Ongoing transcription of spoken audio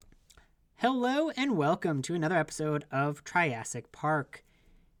Hello and welcome to another episode of Triassic Park.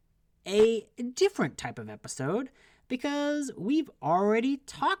 A different type of episode because we've already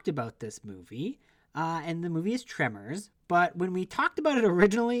talked about this movie, and the movie is Tremors. But when we talked about it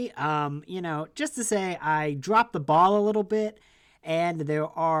originally, just to say I dropped the ball a little bit, and there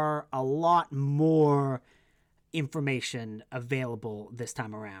are a lot more information available this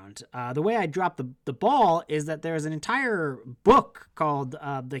time around. The way I dropped the ball is that there's an entire book called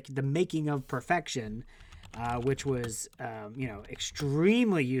the Making of Perfection, which was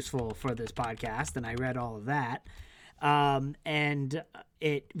extremely useful for this podcast, and I read all of that. And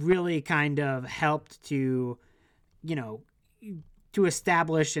it really kind of helped to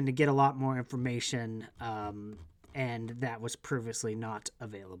establish and to get a lot more information, and that was previously not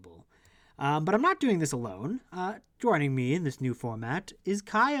available. But I'm not doing this alone. Joining me in this new format is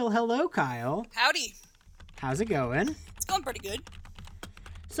Kyle. Hello, Kyle. Howdy. How's it going? It's going pretty good.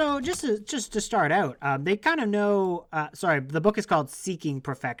 So just to start out, they kind of know. The book is called "Seeking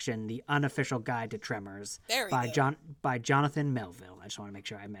Perfection: The Unofficial Guide to Tremors" by Jonathan Melville. I just want to make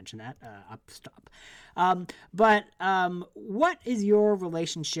sure I mention that up top. What is your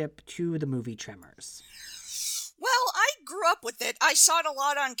relationship to the movie Tremors? Well, I grew up with it. I saw it a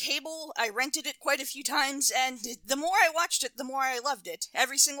lot on cable. I rented it quite a few times, and the more I watched it, the more I loved it.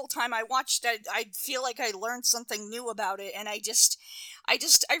 Every single time I watched it, I feel like I learned something new about it, and I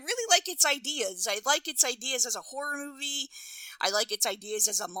really like its ideas. I like its ideas as a horror movie. I like its ideas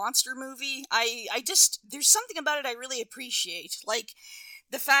as a monster movie. There's something about it I really appreciate. Like,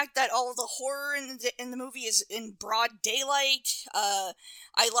 the fact that all of the horror in the movie is in broad daylight.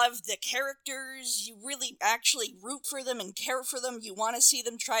 I love the characters. You really actually root for them and care for them. You want to see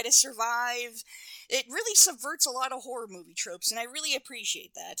them try to survive. It really subverts a lot of horror movie tropes, and I really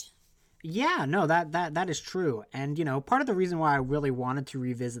appreciate that. Yeah, no, that is true. And, part of the reason why I really wanted to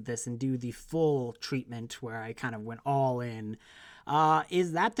revisit this and do the full treatment where I kind of went all in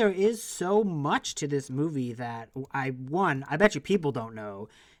is that there is so much to this movie that I bet you people don't know,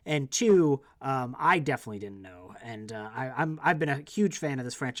 and two, I definitely didn't know. And I've been a huge fan of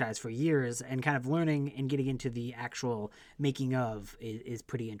this franchise for years, and kind of learning and getting into the actual making of is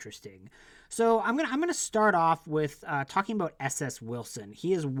pretty interesting. So I'm gonna start off with talking about S.S. Wilson.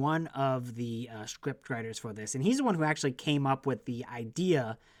 He is one of the script writers for this, and he's the one who actually came up with the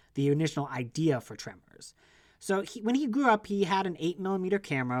initial idea for Tremors. So when he grew up, he had an 8mm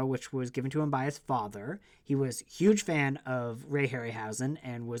camera, which was given to him by his father. He was a huge fan of Ray Harryhausen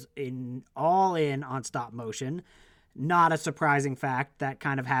and was all in on stop motion. Not a surprising fact. That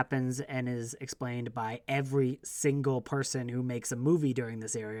kind of happens and is explained by every single person who makes a movie during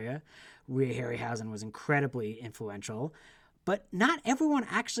this era. Ray Harryhausen was incredibly influential. But not everyone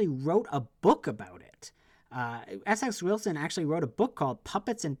actually wrote a book about it. S.S. Wilson actually wrote a book called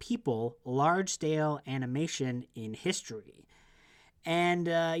Puppets and People, Large-Scale Animation in History. And,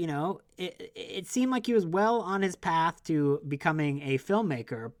 it seemed like he was well on his path to becoming a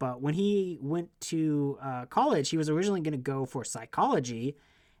filmmaker, but when he went to college, he was originally going to go for psychology,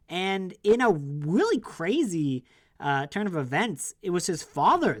 and in a really crazy turn of events, it was his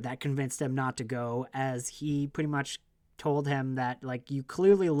father that convinced him not to go, as he pretty much told him that, like, you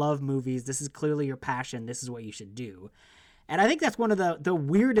clearly love movies. This is clearly your passion. This is what you should do. And I think that's one of the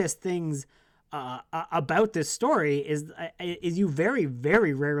weirdest things about this story is you very,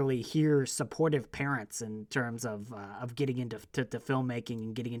 very rarely hear supportive parents in terms of getting into filmmaking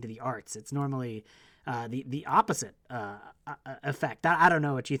and getting into the arts. It's normally the opposite effect. I don't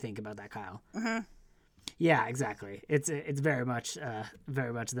know what you think about that, Kyle. Mm-hmm. Yeah, exactly. It's very much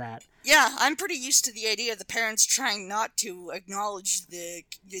that. Yeah, I'm pretty used to the idea of the parents trying not to acknowledge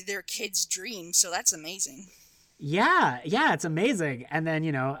their kid's dream, so that's amazing. Yeah, it's amazing. And then,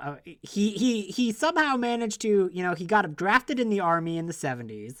 he somehow managed to, he got drafted in the Army in the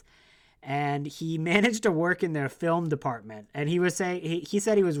 70s, and he managed to work in their film department. And he said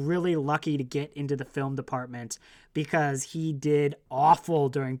he was really lucky to get into the film department because he did awful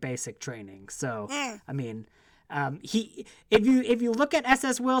during basic training. So, I mean, if you look at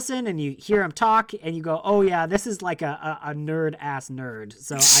S.S. Wilson and you hear him talk and you go, oh yeah, this is like a nerd ass nerd.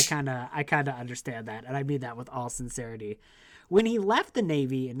 So I kind of understand that, and I mean that with all sincerity. When he left the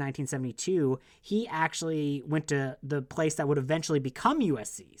Navy in 1972, he actually went to the place that would eventually become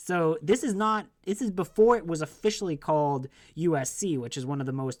USC. So this is before it was officially called USC, which is one of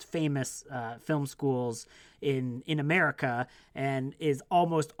the most famous film schools in America, and is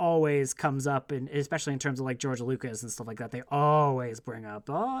almost always comes up, and especially in terms of like George Lucas and stuff like that, they always bring up,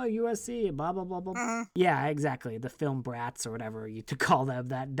 oh, USC, blah, blah, blah, blah. Uh-huh. Yeah, exactly. The film brats or whatever you to call them,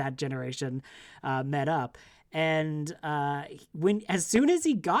 that generation met up. And as soon as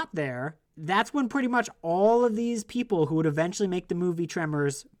he got there, that's when pretty much all of these people who would eventually make the movie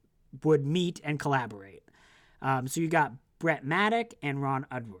Tremors would meet and collaborate. So you got Brett Maddock and Ron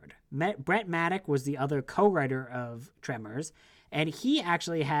Underwood. Brett Maddock was the other co-writer of Tremors, and he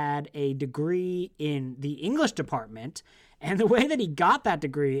actually had a degree in the English department. And the way that he got that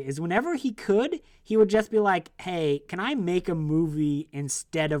degree is whenever he could, he would just be like, hey, can I make a movie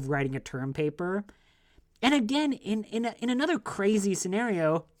instead of writing a term paper? And again, in another crazy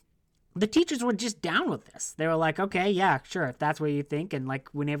scenario, the teachers were just down with this. They were like, okay, yeah, sure, if that's what you think. And like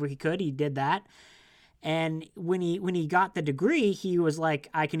whenever he could, he did that. And when he got the degree, he was like,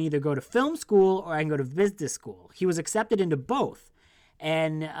 I can either go to film school or I can go to business school. He was accepted into both.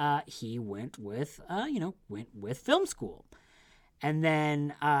 And he went with film school. And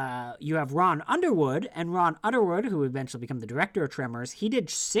then you have Ron Underwood, and Ron Underwood, who would eventually become the director of Tremors, he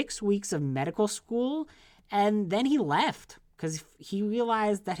did 6 weeks of medical school, and then he left because he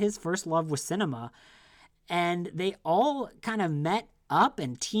realized that his first love was cinema. And they all kind of met up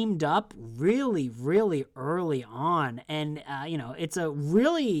and teamed up really, really early on. And,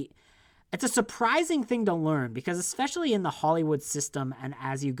 it's a surprising thing to learn because especially in the Hollywood system and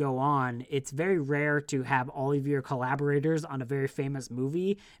as you go on, it's very rare to have all of your collaborators on a very famous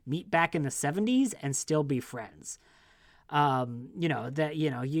movie meet back in the 70s and still be friends.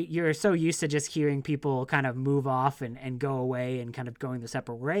 You're so used to just hearing people kind of move off and go away and kind of going their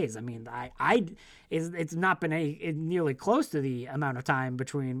separate ways. I mean, it's not been nearly close to the amount of time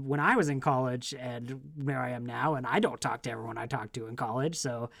between when I was in college and where I am now, and I don't talk to everyone I talked to in college,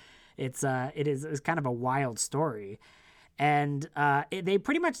 so it's kind of a wild story. And they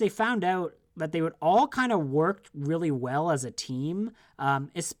found out that they would all kind of work really well as a team,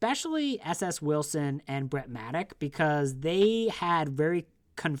 especially S.S. Wilson and Brett Maddock, because they had very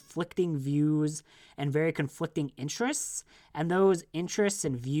conflicting views and very conflicting interests. And those interests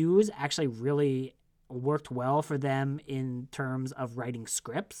and views actually really worked well for them in terms of writing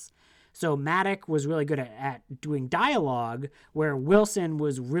scripts. So Maddock was really good at doing dialogue, where Wilson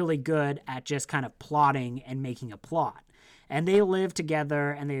was really good at just kind of plotting and making a plot. And they lived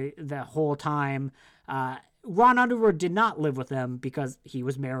together, and the whole time, Ron Underwood did not live with them because he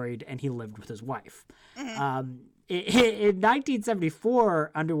was married and he lived with his wife. Mm-hmm. In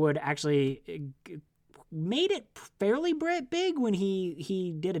 1974, Underwood actually made it fairly big when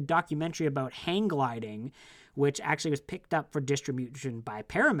he did a documentary about hang gliding, which actually was picked up for distribution by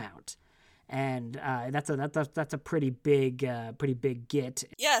Paramount. And that's a pretty big get.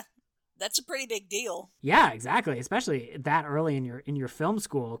 Yeah, that's a pretty big deal. Yeah, exactly. Especially that early in your film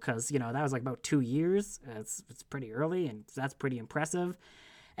school, because that was like about 2 years. It's pretty early, and that's pretty impressive.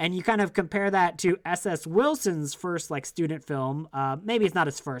 And you kind of compare that to S.S. Wilson's first student film. Maybe it's not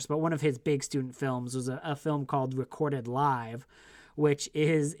his first, but one of his big student films was a film called Recorded Live, which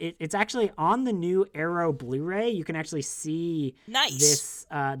is it's actually on the new Arrow Blu-ray. You can actually see this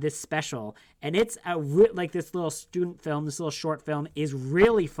special, and it's this little student film, this little short film is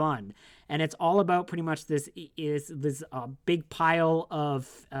really fun, and it's all about pretty much this big pile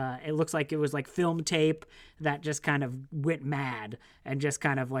of it looks like it was like film tape that just kind of went mad and just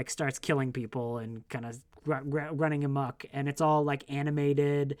kind of starts killing people and kind of running amok, and it's all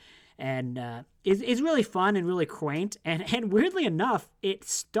animated. And is really fun and really quaint. And weirdly enough, it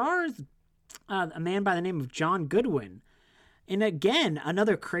stars a man by the name of John Goodwin. And again,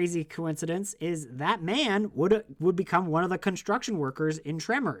 another crazy coincidence is that man would become one of the construction workers in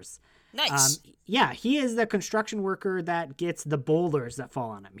Tremors. Nice. He is the construction worker that gets the boulders that fall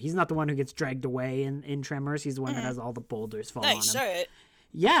on him. He's not the one who gets dragged away in Tremors. He's the one that has all the boulders fall on him. Nice, all right.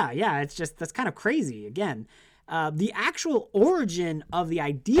 Yeah, it's just, that's kind of crazy. Again, the actual origin of the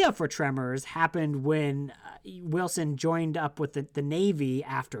idea for Tremors happened when Wilson joined up with the Navy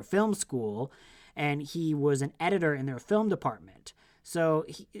after film school, and he was an editor in their film department. So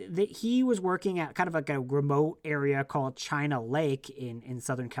he was working at kind of like a remote area called China Lake in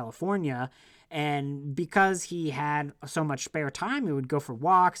Southern California. And because he had so much spare time, he would go for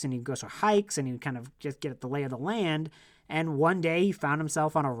walks and he'd go for hikes and he'd kind of just get at the lay of the land. And one day he found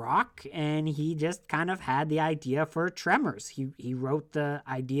himself on a rock and he just kind of had the idea for Tremors. He wrote the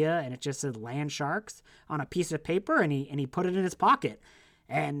idea and it just said land sharks on a piece of paper and he put it in his pocket.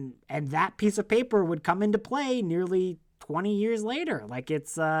 And that piece of paper would come into play nearly 20 years later.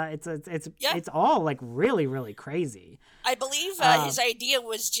 It's all really, really crazy. I believe his idea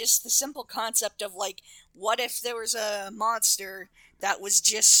was just the simple concept of what if there was a monster that was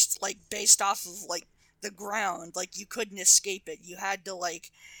just based off of the ground. Like, you couldn't escape it. You had to,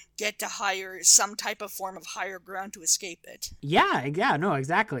 like, get to some type of form of higher ground to escape it. Yeah, no,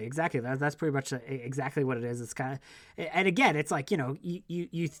 exactly. That's pretty much exactly what it is. It's kind of, and again, it's like,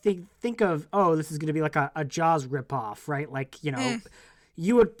 you think of, oh, this is going to be like a Jaws ripoff, right? Like,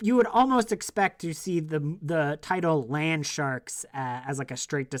 you would almost expect to see the title Land Sharks as like a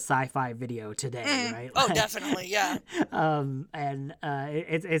straight to sci-fi video today, right? Oh, definitely, yeah.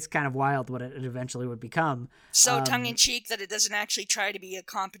 It's kind of wild what it eventually would become. So tongue-in-cheek that it doesn't actually try to be a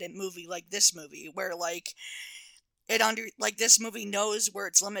competent movie like this movie, where like this movie knows where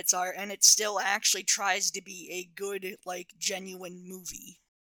its limits are, and it still actually tries to be a good, like, genuine movie.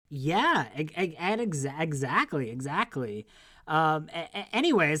 Yeah, and exactly.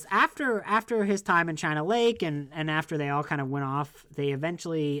 Anyways, after his time in China Lake and after they all kind of went off, they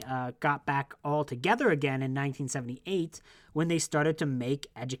eventually got back all together again in 1978 when they started to make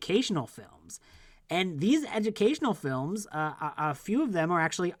educational films. And these educational films, a few of them are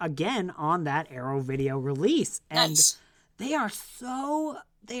actually again on that Arrow Video release, and Nice. they are so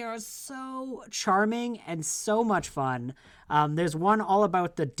charming and so much fun. There's one all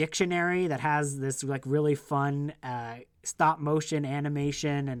about the dictionary that has this like really fun stop motion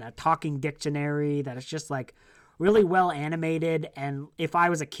animation and a talking dictionary that is just like really well animated. And if I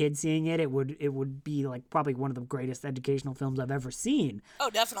was a kid seeing it, it would be like probably one of the greatest educational films I've ever seen. Oh,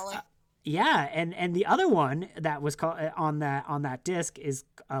 definitely. Yeah, and the other one that was called on that disc is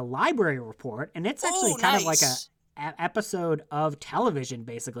a library report, and it's actually kind of like a episode of television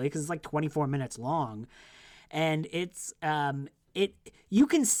basically, because it's like 24 minutes long, and it's you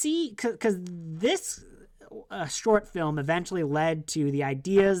can see because this short film eventually led to the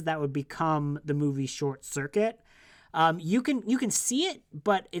ideas that would become the movie Short Circuit. You can see it,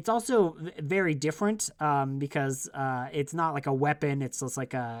 but it's also very different because it's not like a weapon. It's just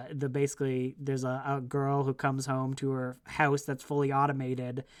like basically there's a girl who comes home to her house that's fully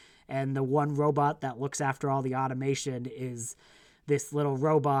automated, and the one robot that looks after all the automation is this little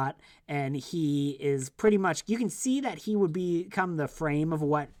robot, and he is pretty much, you can see that he would become the frame of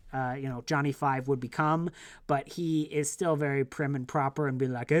what Johnny Five would become, but he is still very prim and proper and be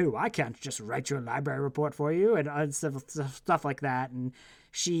like, oh, I can't just write your library report for you, and stuff like that. And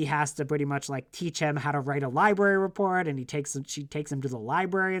she has to pretty much like teach him how to write a library report, and she takes him to the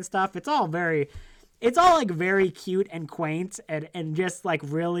library and stuff. It's all like very cute and quaint and just like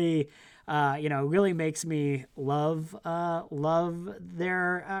really really makes me love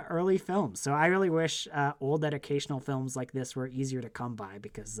their early films. So I really wish old educational films like this were easier to come by,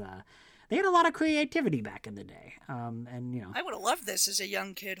 because they had a lot of creativity back in the day. I would have loved this as a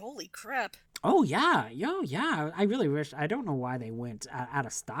young kid. Holy crap. Oh yeah. I really wish. I don't know why they went out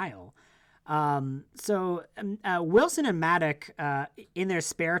of style. So Wilson and Maddock, in their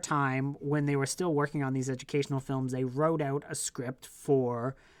spare time when they were still working on these educational films, they wrote out a script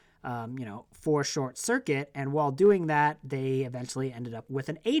for Short Circuit. And while doing that, they eventually ended up with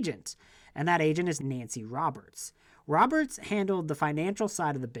an agent. And that agent is Nancy Roberts. Roberts handled the financial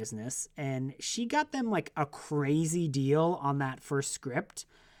side of the business, and she got them like a crazy deal on that first script.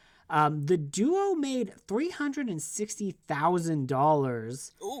 The duo made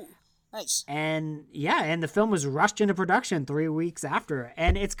 $360,000. Ooh, nice. And the film was rushed into production 3 weeks after.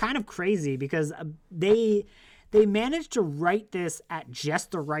 And it's kind of crazy because they managed to write this at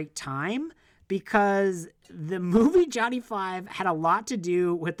just the right time, because the movie Johnny Five had a lot to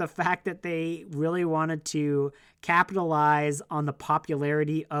do with the fact that they really wanted to capitalize on the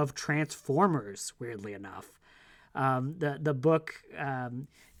popularity of Transformers, weirdly enough. The book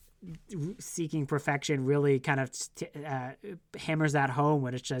Seeking Perfection really kind of hammers that home,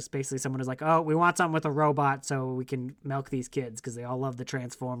 when it's just basically someone is like, oh, we want something with a robot so we can milk these kids because they all love the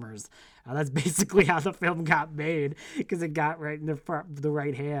Transformers. That's basically how the film got made, because it got right in the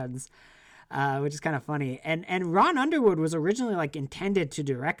right hands, which is kind of funny. And Ron Underwood was originally like intended to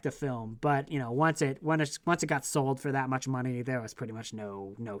direct the film, but once it got sold for that much money, there was pretty much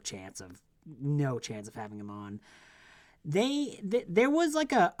no chance of having him on. There was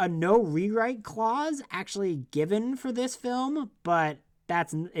like a no rewrite clause actually given for this film, but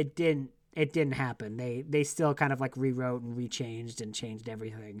it didn't happen. They still kind of like rewrote and rechanged and changed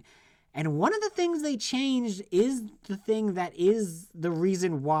everything. And one of the things they changed is the thing that is the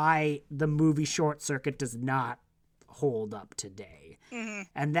reason why the movie Short Circuit does not hold up today. Mm-hmm.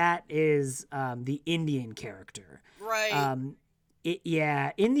 And that is the Indian character. Right.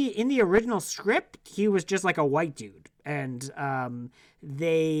 In the original script, he was just like a white dude, and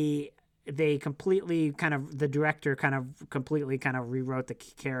the director completely rewrote the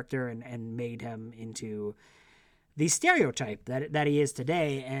character and made him into the stereotype that he is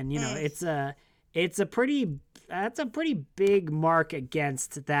today. And it's a pretty that's a pretty big mark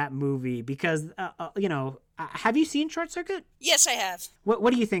against that movie because have you seen Short Circuit? Yes, I have.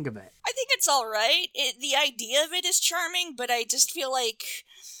 What do you think of it? I think it's all right. The idea of it is charming, but I just feel like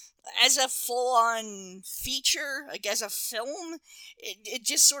as a full-on feature, like as a film, it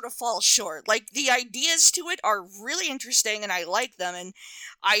just sort of falls short. Like, the ideas to it are really interesting, and I like them, and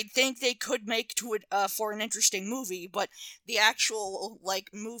I think they could make to it for an interesting movie, but the actual, like,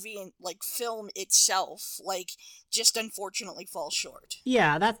 movie and, like, film itself, like, just unfortunately falls short.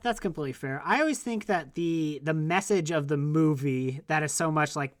 Yeah, that's completely fair. I always think that the message of the movie that is so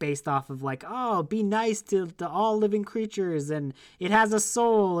much like based off of like, oh, be nice to all living creatures and it has a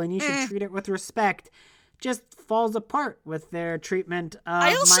soul and you should treat it with respect, just falls apart with their treatment of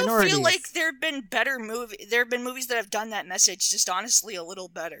I also minorities. feel like there have been movies that have done that message just honestly a little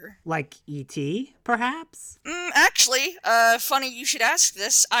better. Like E.T., perhaps? Actually, funny you should ask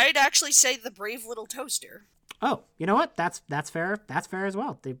this. I'd actually say The Brave Little Toaster. Oh, you know what? That's fair. That's fair as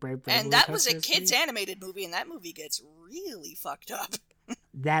well. And that was a kids' animated movie, and that movie gets really fucked up.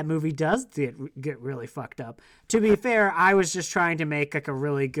 That movie does get really fucked up. To be fair, I was just trying to make like a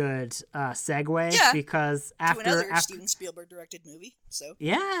really good segue because after another Steven Spielberg directed movie. So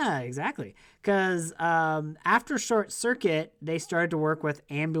yeah, exactly. Because after Short Circuit, they started to work with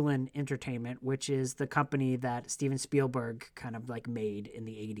Amblin Entertainment, which is the company that Steven Spielberg kind of like made in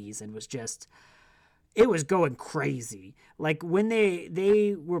the 80s and was just. It was going crazy. Like when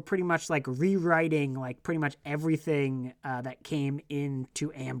they were pretty much like rewriting like pretty much everything that came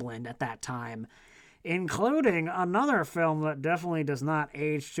into Amblin at that time, including another film that definitely does not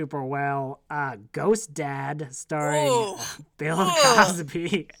age super well, Ghost Dad, starring Bill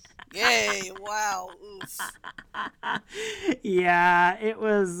Cosby. Yay! Wow! Oof. Yeah, it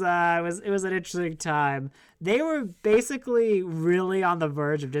was an interesting time. They were basically really on the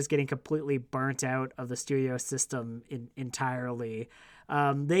verge of just getting completely burnt out of the studio system entirely.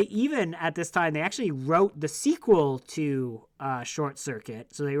 They even at this time they actually wrote the sequel to Short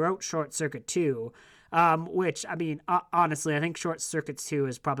Circuit, so they wrote Short Circuit 2. Which, I mean, honestly, I think Short Circuit 2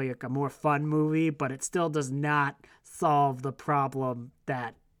 is probably like a more fun movie, but it still does not solve the problem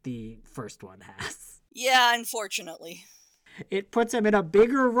that the first one has. Yeah, unfortunately. It puts him in a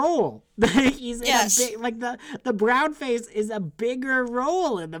bigger role. He's in a big, like the brown face is a bigger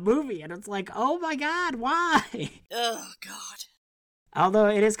role in the movie, and it's like, oh my god, why? Oh god. Although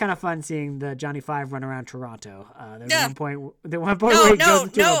it is kind of fun seeing the Johnny Five run around Toronto. There's one point where he goes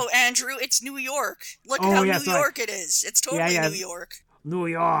into Andrew, it's New York. Look at how New York it is. It's totally New York. New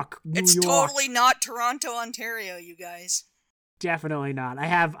York. It's totally not Toronto, Ontario, you guys. Definitely not. I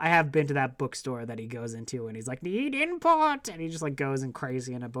have been to that bookstore that he goes into and he's like, need input, and he just like goes in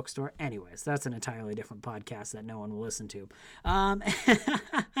crazy in a bookstore. Anyways, that's an entirely different podcast that no one will listen to.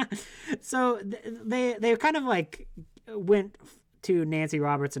 So they kind of like went to Nancy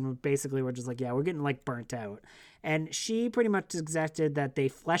Roberts and basically were just like, yeah, we're getting like burnt out. And she pretty much suggested that they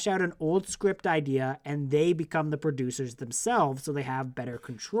flesh out an old script idea and they become the producers themselves so they have better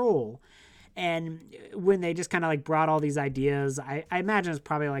control. And when they just kind of like brought all these ideas, I imagine it's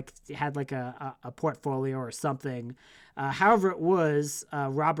probably like had like a portfolio or something. However it was,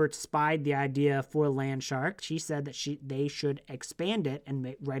 Robert spied the idea for Land Shark. She said that they should expand it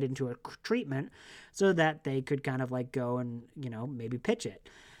and write into a treatment so that they could kind of like go and, maybe pitch it.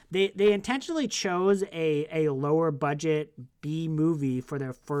 They intentionally chose a lower budget B movie for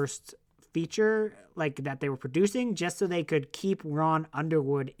their first feature like that they were producing just so they could keep Ron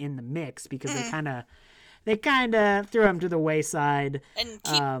Underwood in the mix because they kind of threw him to the wayside and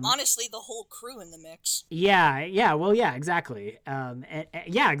keep honestly the whole crew in the mix. Yeah, exactly.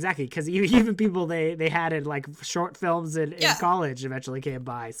 Exactly, because even people they had in like short films in college eventually came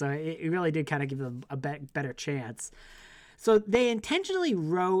by, so it really did kind of give them a better chance. So they intentionally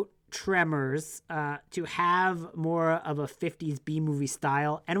wrote Tremors to have more of a 50s B-movie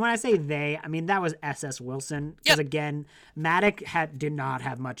style. And when I say they, I mean that was S.S. Wilson. Because again, Maddock did not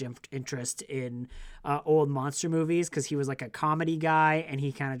have much interest in old monster movies because he was like a comedy guy and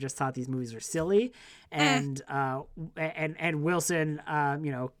he kind of just thought these movies were silly. And Wilson,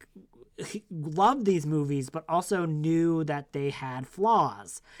 he loved these movies, but also knew that they had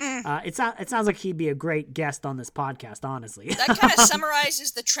flaws. It sounds like he'd be a great guest on this podcast, honestly. That kind of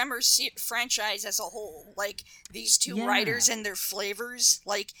summarizes the Tremors franchise as a whole. Like, these two writers and their flavors,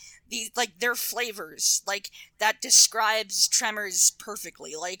 like, their flavors, like that describes Tremors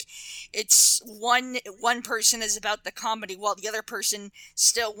perfectly. Like, it's one person is about the comedy while the other person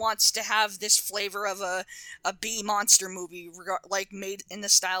still wants to have this flavor of a B monster movie, like made in the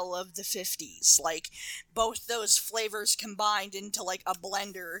style of the 50s. Like, both those flavors combined into like a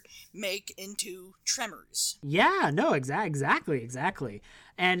blender make into Tremors. Yeah, no, exactly.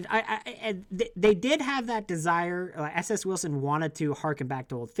 And they did have that desire. S.S. Wilson wanted to harken back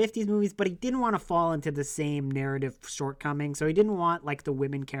to old 50s movies, but he didn't want to fall into the same narrative shortcoming. So he didn't want like the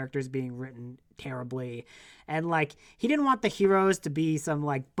women characters being written terribly. And like he didn't want the heroes to be some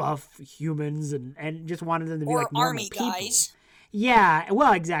like buff humans and just wanted them to be like normal army people. guys. Yeah,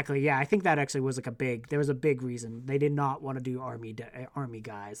 well, exactly. Yeah, I think that actually was like there was a big reason. They did not want to do army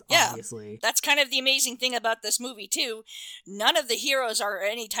guys, obviously. That's kind of the amazing thing about this movie, too. None of the heroes are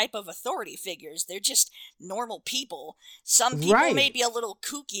any type of authority figures. They're just normal people. Some people may be a little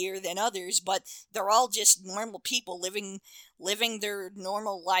kookier than others, but they're all just normal people living their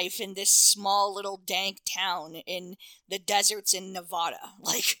normal life in this small little dank town in the deserts in Nevada.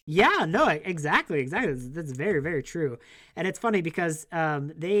 Like, yeah, no, exactly. That's very, very true. And it's funny because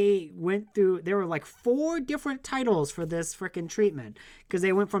there were like 4 different titles for this freaking treatment, because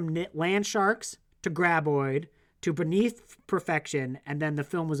they went from Land Sharks to Graboid to Beneath Perfection, and then the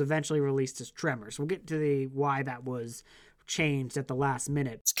film was eventually released as Tremors. We'll get to why that was changed at the last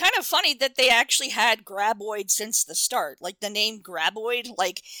minute. It's kind of funny that they actually had Graboid since the start. Like, the name Graboid,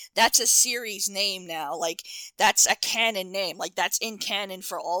 like, that's a series name now. Like, that's a canon name. Like, that's in canon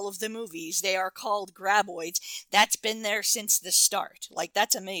for all of the movies. They are called Graboids. That's been there since the start. Like,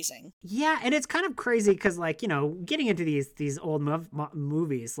 that's amazing. Yeah, and it's kind of crazy because, like, you know, getting into these old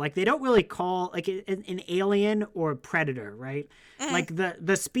movies, like, they don't really call, like, an alien or predator, right? Mm-hmm. Like,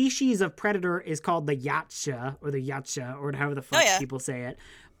 the species of predator is called the Yatsha, or however the fuck people say it.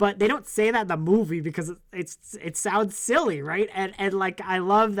 But they don't say that in the movie because it sounds silly, right? And like, I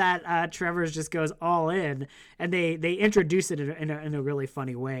love that Trevor's just goes all in, and they introduce it in a really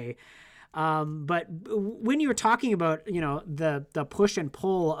funny way. But when you were talking about, you know, the push and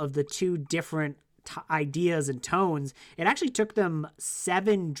pull of the 2 different ideas and tones, it actually took them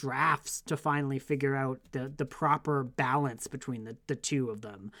 7 drafts to finally figure out the proper balance between the 2 of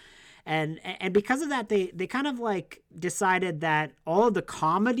them. And because of that, they kind of like decided that all of the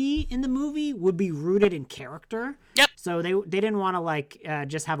comedy in the movie would be rooted in character. Yep. So they didn't want to like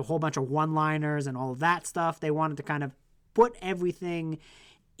just have a whole bunch of one-liners and all of that stuff. They wanted to kind of put everything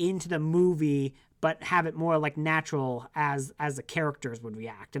into the movie, but have it more like natural as the characters would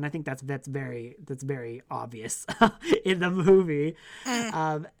react. And I think that's very obvious in the movie.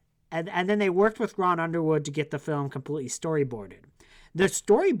 And then they worked with Ron Underwood to get the film completely storyboarded. The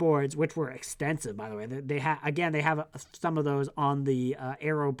storyboards, which were extensive, by the way, they have some of those on the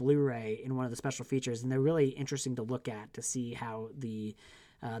Arrow Blu-ray in one of the special features, and they're really interesting to look at to see how the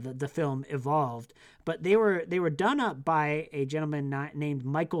film evolved. But they were done up by a gentleman named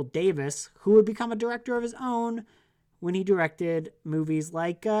Michael Davis, who would become a director of his own when he directed movies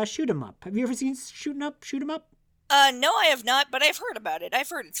like Shoot 'Em Up. Have you ever seen Shoot 'Em Up? No, I have not, but I've heard about it. I've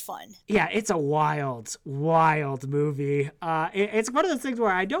heard it's fun. Yeah, it's a wild movie. It's one of those things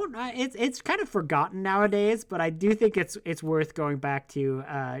where it's kind of forgotten nowadays, but I do think it's worth going back to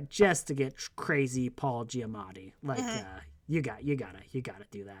just to get crazy Paul Giamatti. Like, you gotta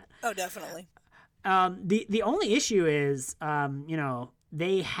do that. Oh, definitely. The only issue is, you know,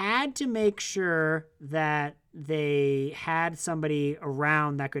 they had to make sure that they had somebody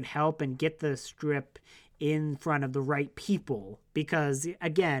around that could help and get the strip in front of the right people, because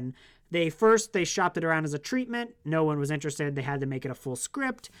again, they shopped it around as a treatment. No one was interested. They had to make it a full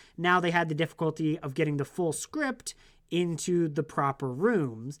script. Now they had the difficulty of getting the full script into the proper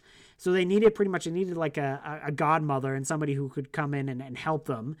rooms. So they needed like a godmother and somebody who could come in and help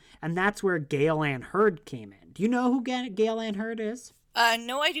them. And that's where Gale Anne Hurd came in. Do you know who Gale Anne Hurd is?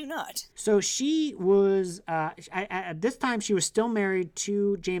 No, I do not. So she was, at this time, she was still married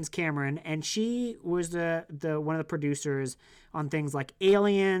to James Cameron, and she was the one of the producers on things like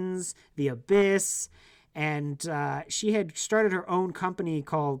Aliens, The Abyss, and she had started her own company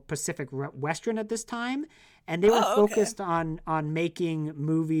called Pacific Western at this time, and they were focused on making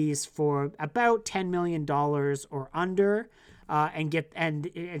movies for about $10 million or under. And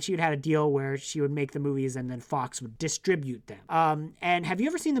she had a deal where she would make the movies and then Fox would distribute them. And have you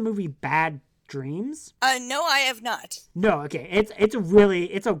ever seen the movie Bad Dreams? No, I have not. No, okay. It's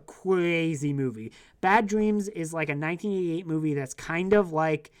a crazy movie. Bad Dreams is like a 1988 movie that's kind of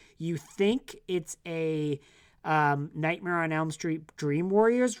like, you think it's a Nightmare on Elm Street Dream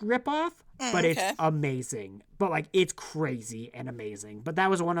Warriors ripoff, but it's Okay. amazing. But like it's crazy and amazing. But that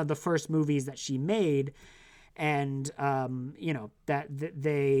was one of the first movies that she made, and that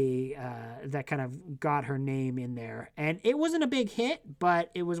kind of got her name in there. And it wasn't a big hit,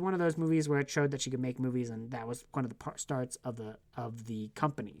 but it was one of those movies where it showed that she could make movies, and that was one of the starts of the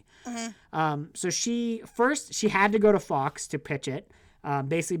company. So she had to go to Fox to pitch it.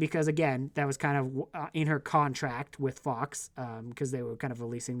 Basically because, again, that was kind of in her contract with Fox, because they were kind of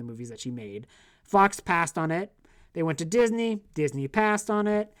releasing the movies that she made. Fox passed on it. They went to Disney. Disney passed on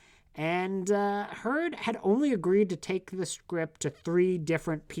it. And Heard had only agreed to take the script to 3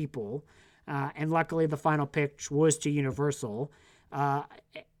 different people. And luckily, the final pitch was to Universal.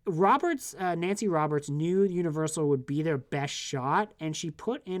 Nancy Roberts knew Universal would be their best shot, and she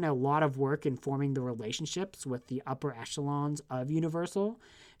put in a lot of work in forming the relationships with the upper echelons of Universal.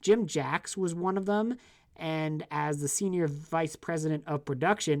 Jim Jacks was one of them, and as the senior vice president of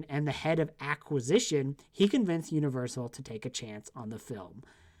production and the head of acquisition, he convinced Universal to take a chance on the film.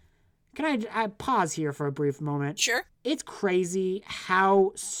 Can I pause here for a brief moment? Sure. It's crazy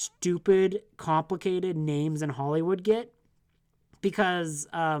how stupid, complicated names in Hollywood get. Because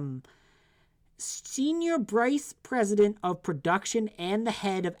senior vice president of production and the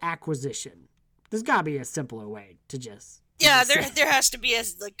head of acquisition. There's got to be a simpler way to just... Yeah, there has to be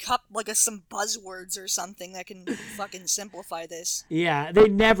some buzzwords or something that can fucking simplify this. Yeah, they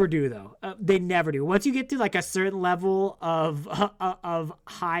never do though. They never do. Once you get to like a certain level of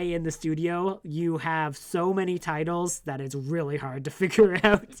high in the studio, you have so many titles that it's really hard to figure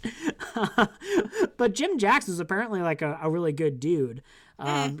out. But Jim Jacks was apparently like a really good dude,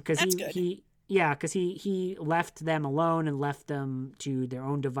 because he left them alone and left them to their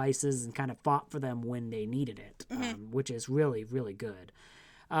own devices and kind of fought for them when they needed it, which is really, really good.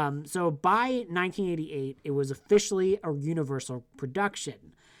 So by 1988, it was officially a Universal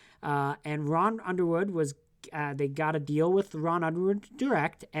production. And Ron Underwood they got a deal with Ron Underwood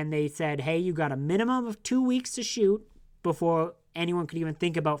Direct, and they said, hey, you got a minimum of 2 weeks to shoot before anyone could even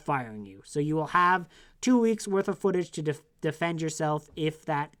think about firing you. So you will have 2 weeks worth of footage to defend yourself if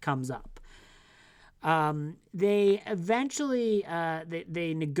that comes up. They eventually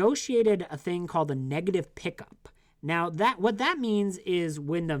they negotiated a thing called a negative pickup. Now what that means is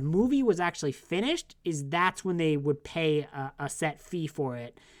when the movie was actually finished, that's when they would pay a set fee for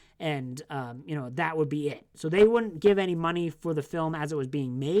it, and that would be it. So they wouldn't give any money for the film as it was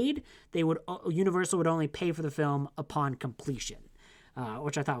being made. Universal would only pay for the film upon completion.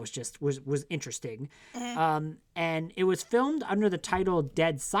 Which I thought was interesting. And it was filmed under the title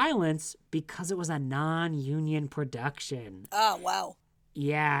Dead Silence because it was a non-union production. Oh, wow.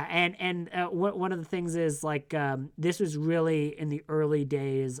 Yeah, and one of the things is like this was really in the early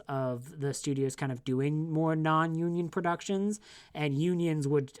days of the studios kind of doing more non-union productions, and unions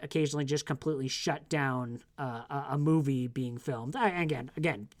would occasionally just completely shut down a movie being filmed. Again,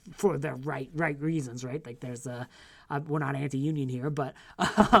 for the right reasons, right? Like there's we're not anti-union here, but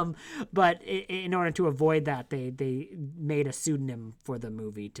in order to avoid that, they made a pseudonym for the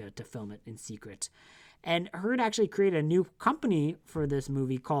movie to film it in secret. And Heard actually created a new company for this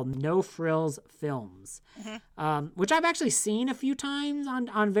movie called No Frills Films, which I've actually seen a few times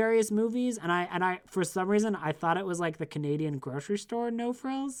on various movies. And I for some reason I thought it was like the Canadian grocery store No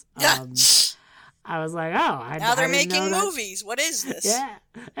Frills. I was like, oh, now they're didn't making know movies. What is this? Yeah.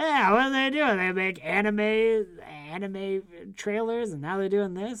 What are they doing? They make anime trailers, and now they're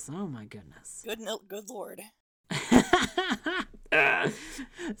doing this. Oh my goodness. Good Lord.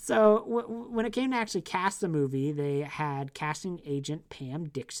 So when it came to actually cast the movie, they had casting agent Pam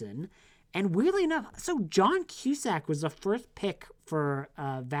Dixon, and weirdly enough, so John Cusack was the first pick for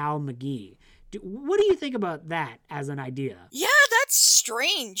Val McGee. What do you think about that as an idea? Yeah, that's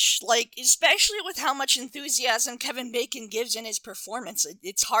strange. Like, especially with how much enthusiasm Kevin Bacon gives in his performance.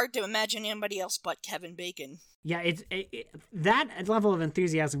 It's hard to imagine anybody else but Kevin Bacon. Yeah, that level of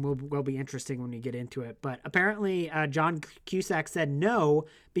enthusiasm will be interesting when you get into it. But apparently, John Cusack said no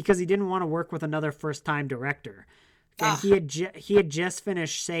because he didn't want to work with another first-time director. And he had just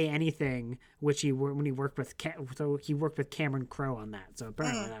finished Say Anything, which he worked with Cameron Crowe on that. So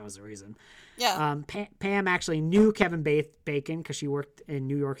apparently that was the reason. Yeah. Pam actually knew Kevin Bacon because she worked in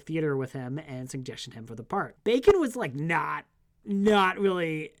New York theater with him and suggested him for the part. Bacon was like not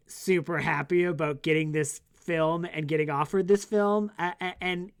really super happy about getting this film and getting offered this film,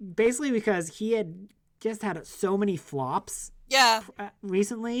 and basically because he had just had so many flops. Yeah.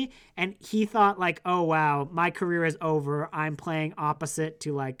 Recently, and he thought like, oh wow, my career is over. I'm playing opposite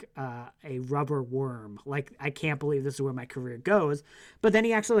to like a rubber worm. Like, I can't believe this is where my career goes. But then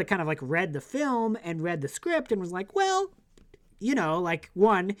he actually kind of like read the film and read the script and was like, well, you know, like,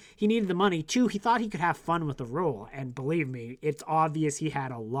 one, he needed the money. Two, he thought he could have fun with the role. And believe me, it's obvious he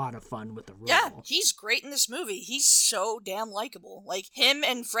had a lot of fun with the role. Yeah, he's great in this movie. He's so damn likable. Like, him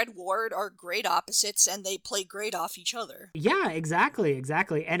and Fred Ward are great opposites, and they play great off each other. Yeah, exactly.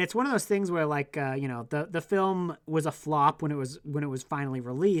 And it's one of those things where, like, you know, the film was a flop when it was finally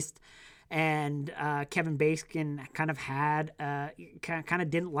released. And Kevin Bacon kind of had kind of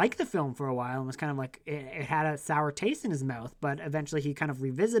didn't like the film for a while, and was kind of like it had a sour taste in his mouth. But eventually he kind of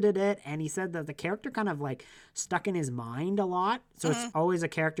revisited it, and he said that the character kind of like stuck in his mind a lot. So it's always a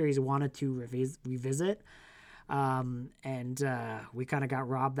character he's wanted to revisit. And we kind of got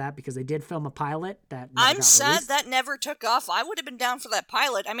robbed that because they did film a pilot that I'm sad that never took off. I would have been down for that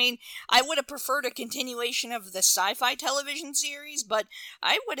pilot. I mean, I would have preferred a continuation of the sci-fi television series, but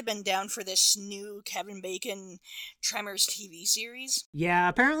I would have been down for this new Kevin Bacon Tremors TV series. Yeah,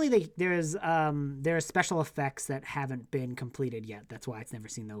 apparently there's special effects that haven't been completed yet. That's why it's never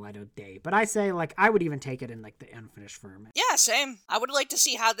seen the light of day. But I say, like, I would even take it in like the unfinished format. Yeah, same. I would like to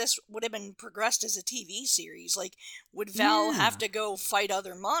see how this would have been progressed as a TV series. Like, would Val have to go fight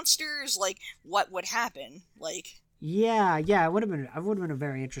other monsters? Like, what would happen? Like, yeah, it would have been a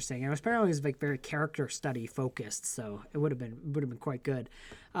very interesting. It was apparently like very character study focused, so it would have been quite good.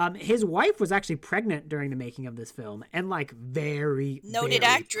 His wife was actually pregnant during the making of this film, and like very noted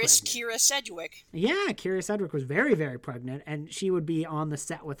very actress pregnant. Kyra Sedgwick. Yeah, Kyra Sedgwick was very, very pregnant, and she would be on the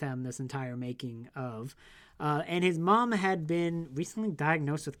set with him this entire making of. And his mom had been recently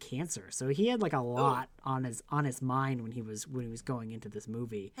diagnosed with cancer, so he had like a lot on his mind when he was going into this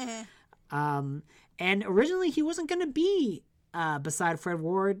movie. And originally he wasn't going to be beside Fred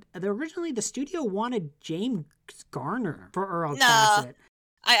Ward. Originally the studio wanted James Garner for Earl Bassett.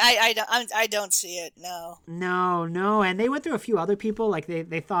 I don't see it. No, and they went through a few other people. Like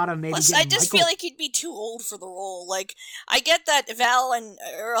they thought of maybe. Plus, I just feel like he'd be too old for the role. Like, I get that Val and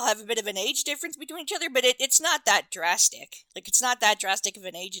Earl have a bit of an age difference between each other, but it's not that drastic. Like, it's not that drastic of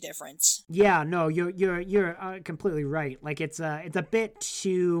an age difference. Yeah, no, you're completely right. Like, it's a bit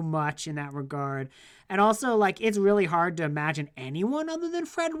too much in that regard. And also, like, it's really hard to imagine anyone other than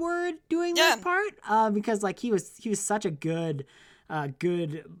Fred Ward doing this part, because like he was such a good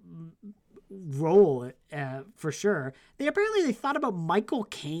role for sure. They thought about Michael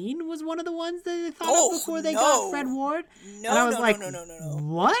Caine was one of the ones that they thought of before they got Fred Ward. No.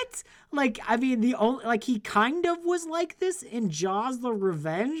 What? Like, I mean, the only like he kind of was like this in Jaws: The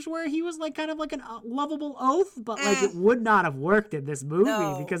Revenge, where he was like kind of like a lovable oaf, but like it would not have worked in this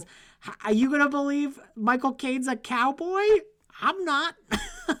movie because are you gonna believe Michael Caine's a cowboy? I'm not.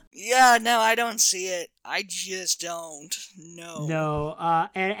 Yeah, no, I don't see it. I just don't. No.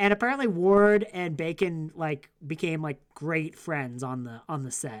 And apparently Ward and Bacon like became like great friends on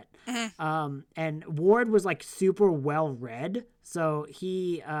the set. And Ward was like super well read, so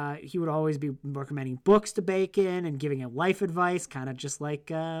he would always be recommending books to Bacon and giving him life advice, kind of just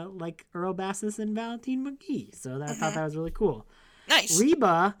like Earl Bassett and Valentine McGee. So I thought that was really cool. Nice.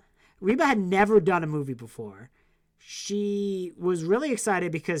 Reba had never done a movie before. She was really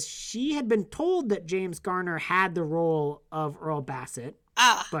excited because she had been told that James Garner had the role of Earl Bassett.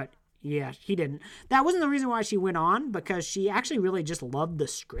 But yeah, he didn't. That wasn't the reason why she went on, because she actually really just loved the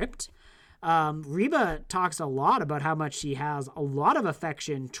script. Reba talks a lot about how much she has a lot of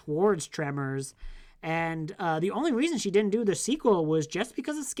affection towards Tremors. And the only reason she didn't do the sequel was just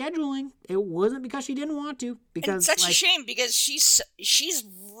because of scheduling. It wasn't because she didn't want to. Because it's such a shame, because she's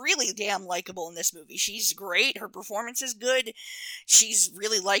really damn likable in this movie. She's great. Her performance is good. She's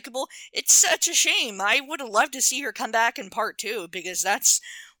really likable. It's such a shame. I would have loved to see her come back in part 2, because that's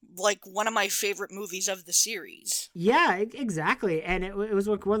like one of my favorite movies of the series. Yeah, exactly. And it was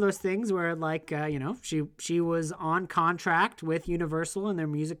like one of those things where like, she was on contract with Universal in their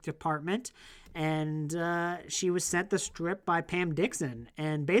music department. And she was sent the script by Pam Dixon.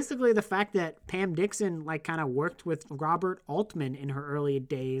 And basically the fact that Pam Dixon like kind of worked with Robert Altman in her early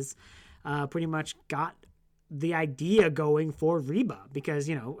days pretty much got the idea going for Reba, because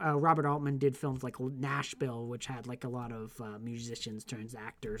Robert Altman did films like Nashville, which had like a lot of musicians turned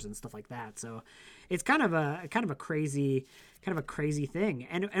actors and stuff like that. So it's kind of a crazy thing.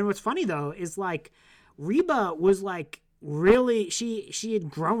 And what's funny though is like Reba was like really she had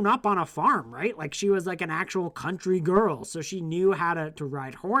grown up on a farm, right? Like she was like an actual country girl, so she knew how to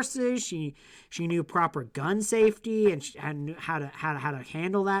ride horses. She knew proper gun safety and knew how to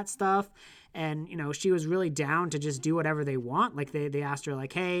handle that stuff. And she was really down to just do whatever they want. Like they asked her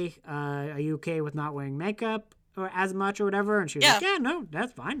like, hey, are you okay with not wearing makeup? or as much or whatever. And she was Yeah. like, yeah, no,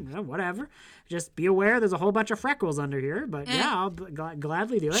 that's fine. No, whatever. Just be aware there's a whole bunch of freckles under here. But yeah, I'll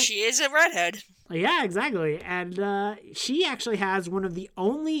gladly do it. She is a redhead. Yeah, exactly. And she actually has one of the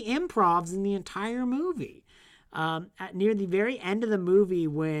only improvs in the entire movie. Near the very end of the movie,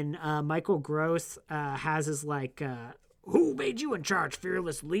 when Michael Gross has his like, "Who made you in charge,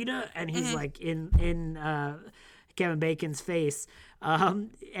 fearless leader?" and he's like in Kevin Bacon's face, and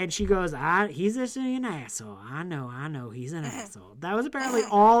she goes, "He's just an asshole. I know, he's an asshole." That was apparently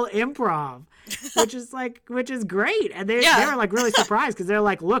all improv, which is great. And they were like really surprised because they're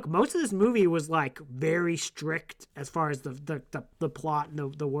like, "Look, most of this movie was like very strict as far as the plot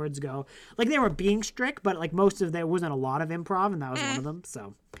and the words go. Like they were being strict, but like there wasn't a lot of improv, and that was one of them."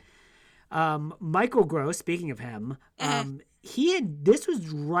 So, Michael Gross, speaking of him, this was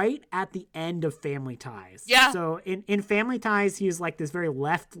right at the end of Family Ties. Yeah. So in Family Ties, he was like this very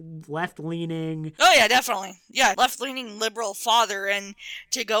left leaning. Oh yeah, definitely. Yeah, left leaning liberal father, and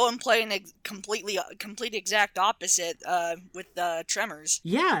to go and play an complete exact opposite with Tremors.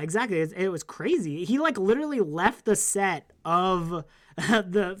 Yeah, exactly. It was crazy. He like literally left the set of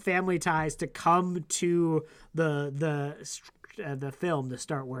the Family Ties to come to the film to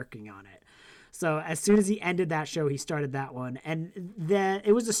start working on it. So as soon as he ended that show, he started that one. And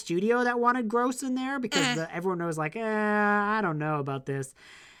it was a studio that wanted Gross in there because everyone was like, I don't know about this.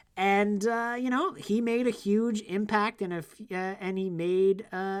 And, he made a huge impact and he made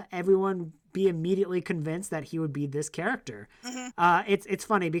everyone be immediately convinced that he would be this character. It's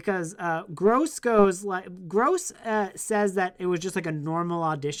funny because Gross says that it was just like a normal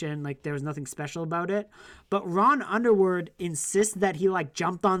audition, like there was nothing special about it. But Ron Underwood insists that he like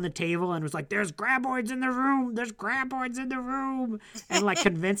jumped on the table and was like, "There's graboids in the room. There's graboids in the room," and like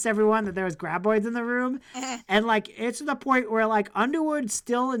convinced everyone that there was graboids in the room. And like it's to the point where like Underwood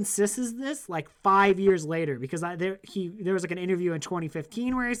still insists this like 5 years later because there was like an interview in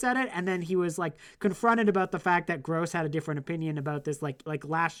 2015 where he said it, and then he was like confronted about the fact that Gross had a different opinion about this like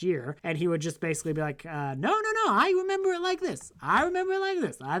last year, and he would just basically be like, no, I remember it like this. I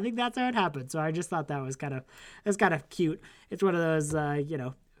think that's how it happened. So I just thought that was kind of cute. It's one of those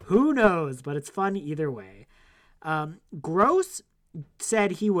who knows, but it's fun either way. Gross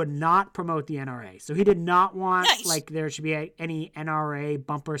said he would not promote the NRA, so he did not want like there should be any NRA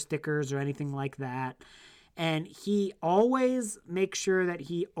bumper stickers or anything like that. And he always makes sure that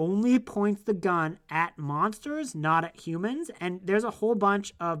he only points the gun at monsters, not at humans. And there's a whole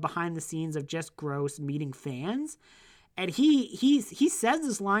bunch of behind the scenes of just Gross meeting fans. And he says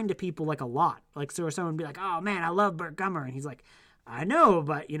this line to people like a lot. Like, so someone would be like, "Oh man, I love Burt Gummer." And he's like, "I know,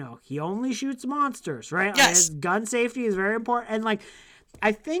 but he only shoots monsters, right?" Yes. Like, his gun safety is very important. And like,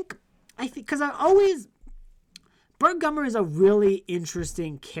 I think, because Burt Gummer is a really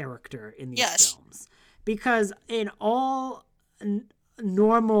interesting character in these films. Because in all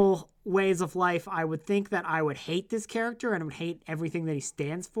normal ways of life, I would think that I would hate this character and I would hate everything that he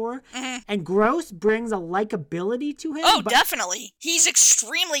stands for. And Gross brings a likability to him. Oh, definitely. He's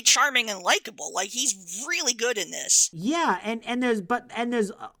extremely charming and likable. Like, he's really good in this. Yeah, and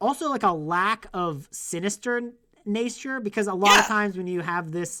there's also like a lack of sinister nature, because a lot of times when you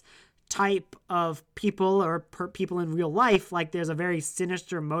have this type of people or people in real life, like there's a very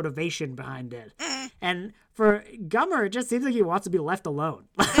sinister motivation behind it. And for Gummer, it just seems like he wants to be left alone.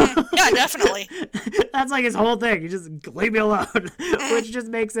 Yeah, definitely. That's like his whole thing. You just leave me alone, which just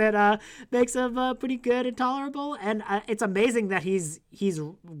makes him pretty good and tolerable. And it's amazing that he's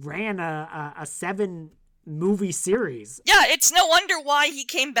ran a 7 movie series. Yeah, it's no wonder why he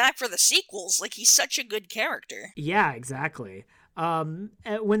came back for the sequels. Like, he's such a good character. Yeah, exactly.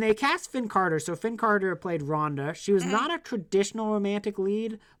 When they cast Finn Carter, so Finn Carter played Rhonda. She was not a traditional romantic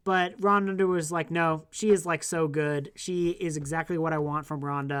lead, but Rhonda was like, "No, she is like so good. She is exactly what I want from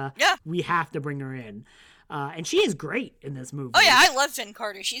Rhonda. Yeah. We have to bring her in." And she is great in this movie. Oh yeah, I love Finn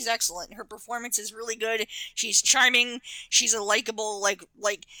Carter. She's excellent. Her performance is really good. She's charming. She's a likable, like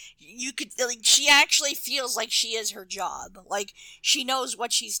you could, like, she actually feels like she is her job. Like, she knows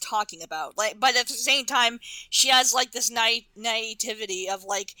what she's talking about. Like, but at the same time, she has like this naivety of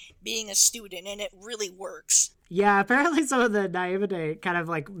like being a student, and it really works. Yeah, apparently some of the naivete kind of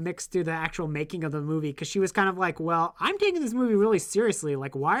like mixed through the actual making of the movie, because she was kind of like, "Well, I'm taking this movie really seriously.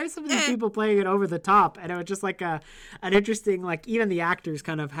 Like, why are some of these people playing it over the top?" And it was just like an interesting, like, even the actors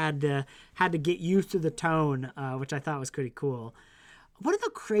kind of had to get used to the tone, which I thought was pretty cool. One of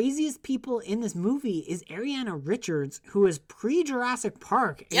the craziest people in this movie is Ariana Richards, who is pre-Jurassic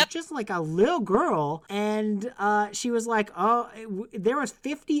Park. Yep. It's just like a little girl, and she was like, there was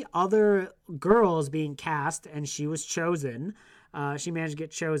 50 other girls being cast, and she was chosen. She managed to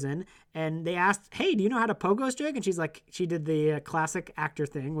get chosen, and they asked, "Hey, do you know how to pogo stick?" And she's like, she did the classic actor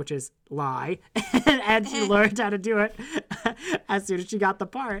thing, which is lie, and she learned how to do it as soon as she got the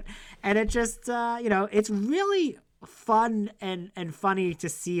part. And it just, it's really fun and funny to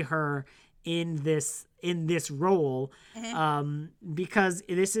see her in this role, because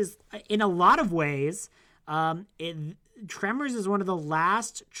this is, in a lot of ways, Tremors is one of the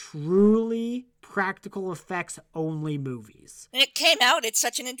last truly practical effects only movies. And it came out at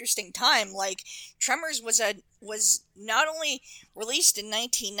such an interesting time. Like, Tremors was not only released in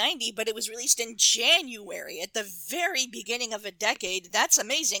 1990, but it was released in January, at the very beginning of a decade. That's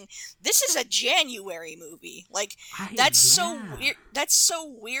amazing. This is a January movie. Like, that's so weird. That's so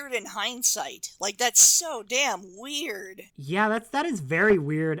weird in hindsight. Like, that's so damn weird. Yeah, that is very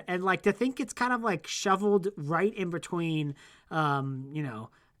weird. And like, to think it's kind of like shoveled right in between, The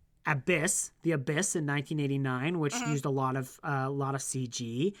Abyss in 1989, which used a lot of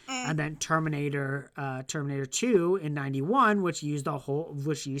CG, and then Terminator 2 in 91, which used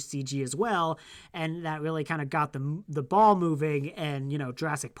CG as well, and that really kind of got the ball moving. And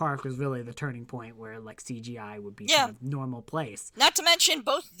Jurassic Park was really the turning point where like CGI would be kind of normal place. Not to mention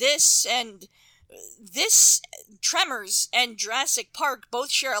both this Tremors and Jurassic Park both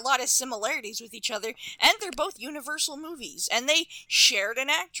share a lot of similarities with each other, and they're both Universal movies, and they shared an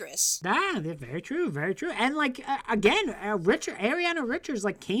actress. They're very true, very true. And like, again, Ariana Richards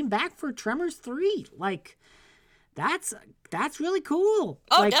like came back for Tremors 3. Like, that's really cool.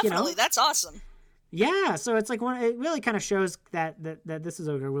 Oh, like, definitely, that's awesome. Yeah, so it's like it really kind of shows that this is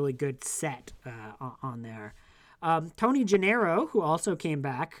a really good set on there. Tony Gennaro, who also came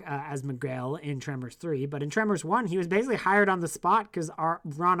back as Miguel in Tremors 3, but in Tremors 1, he was basically hired on the spot because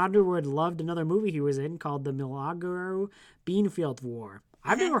Ron Underwood loved another movie he was in called The Milagro Beanfield War.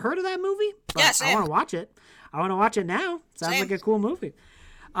 I've never heard of that movie, but I want to watch it. I want to watch it now. Sounds like a cool movie.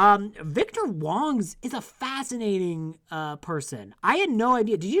 Victor Wong's is a fascinating person. I had no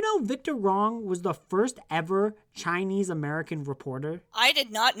idea. Did you know Victor Wong was the first ever Chinese-American reporter? I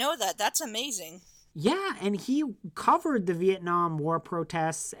did not know that. That's amazing. Yeah, and he covered the Vietnam War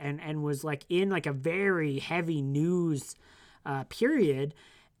protests and was like in like a very heavy news period.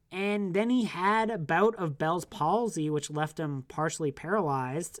 And then he had a bout of Bell's palsy, which left him partially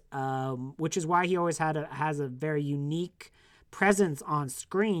paralyzed, which is why he always has a very unique presence on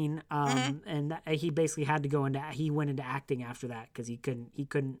screen. And he basically had to he went into acting after that because he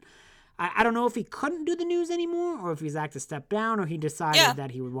couldn't. I don't know if he couldn't do the news anymore, or if he's had to step down, or he decided that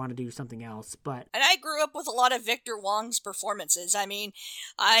he would want to do something else. But I grew up with a lot of Victor Wong's performances. I mean,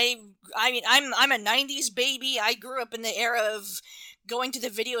 I'm a '90s baby. I grew up in the era of going to the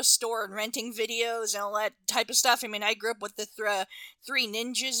video store and renting videos and all that type of stuff. I mean, I grew up with the Three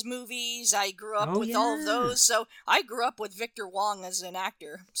Ninjas movies. I grew up with all of those. So I grew up with Victor Wong as an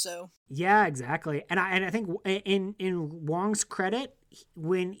actor. So yeah, exactly. And I think in Wong's credit,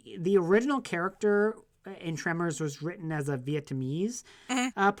 when the original character in Tremors was written as a Vietnamese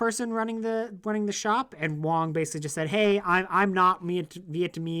person running the shop, and Wong basically just said, "Hey, I'm not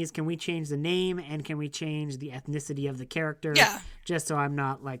Vietnamese. Can we change the name and can we change the ethnicity of the character? Just so I'm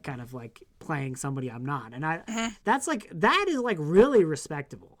not like kind of like playing somebody I'm not." And that is like really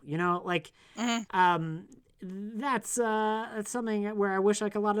respectable, like that's something where I wish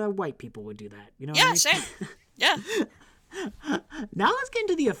like a lot of white people would do that. You know? Yeah, what I mean? same. Yeah. Now let's get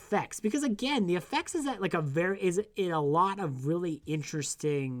into the effects, because again, the effects is at like is in a lot of really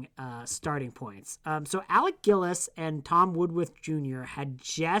interesting starting points. So Alec Gillis and Tom Woodruff Jr. had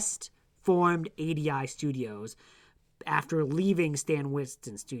just formed ADI Studios after leaving Stan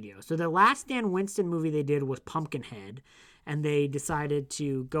Winston Studios. So the last Stan Winston movie they did was Pumpkinhead, and they decided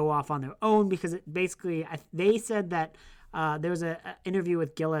to go off on their own because they said that there was an interview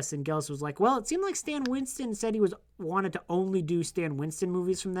with Gillis, and Gillis was like, well, it seemed like Stan Winston said he wanted to only do Stan Winston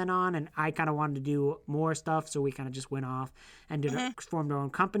movies from then on, and I kind of wanted to do more stuff, so we kind of just went off and formed our own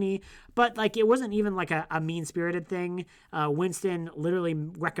company. But like, it wasn't even like a mean-spirited thing. Winston literally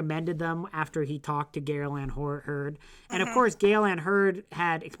recommended them after he talked to Gale Ann Hurd. And of course, Gale Ann Hurd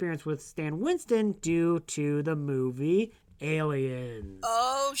had experience with Stan Winston due to the movie Aliens.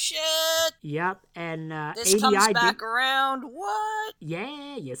 Oh shit! Yep, and this ADI comes back around. What?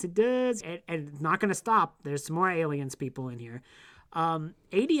 Yeah, yes it does, and it's not gonna stop. There's some more Aliens people in here.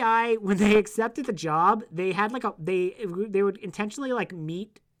 ADI, when they accepted the job, they had like they would intentionally like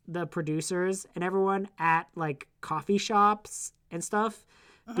meet the producers and everyone at like coffee shops and stuff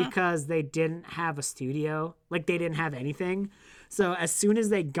because they didn't have a studio, like they didn't have anything. So as soon as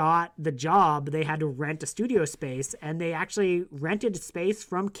they got the job, they had to rent a studio space, and they actually rented space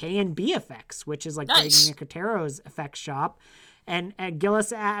from K&B Effects, which is like Greg Nicotero's effects shop. And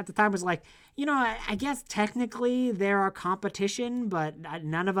Gillis at the time was like, I guess technically they're our competition, but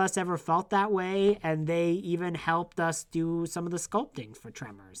none of us ever felt that way. And they even helped us do some of the sculpting for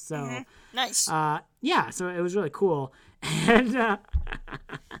Tremors. So nice. So it was really cool. And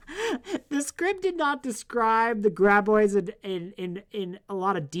the script did not describe the Graboids in a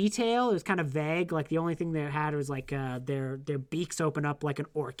lot of detail. It was kind of vague. Like the only thing they had was like their beaks open up like an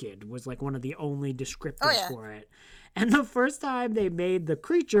orchid was like one of the only descriptors for it. And the first time they made the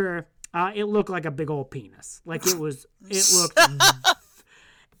creature, it looked like a big old penis. Like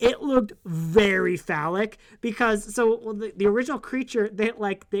it looked very phallic because the original creature, they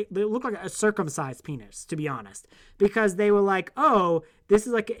look like a circumcised penis, to be honest, because they were like, oh, this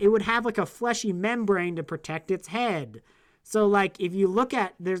is like, it would have like a fleshy membrane to protect its head. So like if you look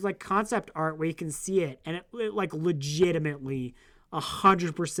at, there's like concept art where you can see it and it like legitimately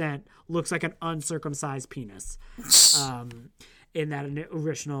 100% looks like an uncircumcised penis. In that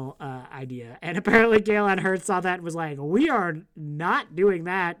original idea. And apparently Galen Hurd saw that and was like, we are not doing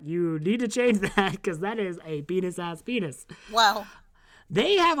that. You need to change that because that is a penis-ass penis. Wow.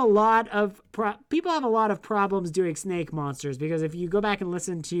 They have a lot of... people have a lot of problems doing snake monsters because if you go back and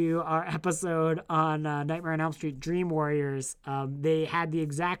listen to our episode on Nightmare on Elm Street Dream Warriors, they had the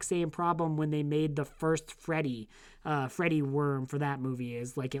exact same problem when they made the first Freddy worm for that movie.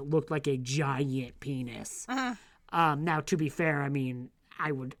 Is like it looked like a giant penis. Now, to be fair, I mean,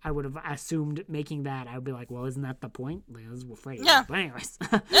 I would have assumed making that, I would be like, well, isn't that the point? Like, this is what Freddy is. But anyways.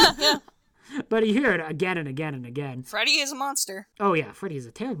 Yeah. But you hear it again and again and again. Freddy is a monster. Oh, yeah, Freddy is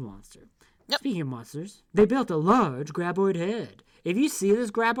a terrible monster. Yep. Speaking of monsters, they built a large graboid head. If you see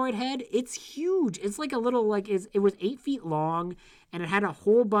this graboid head, it's huge. It's like a little, it was 8 feet long, and it had a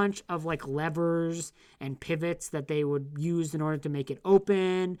whole bunch of, levers and pivots that they would use in order to make it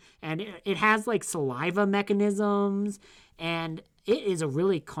open. And it has, saliva mechanisms, and it is a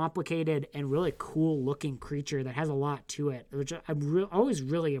really complicated and really cool-looking creature that has a lot to it, which I'm always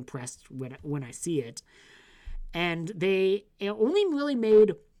really impressed when I see it. And it only really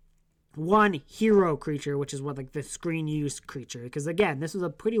made one hero creature, which is what the screen use creature, because again, this was a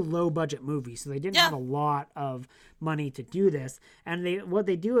pretty low budget movie, so they didn't have a lot of money to do this. And what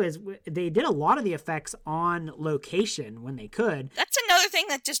they do is they did a lot of the effects on location when they could. That's another thing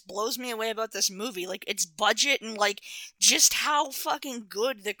that just blows me away about this movie, its budget and just how fucking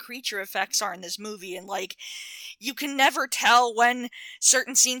good the creature effects are in this movie. And you can never tell when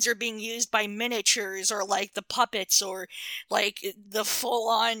certain scenes are being used by miniatures or the puppets or the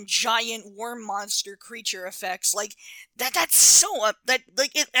full-on giant worm monster creature effects. That's so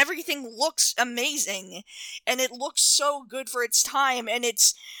everything looks amazing and it looks so good for its time and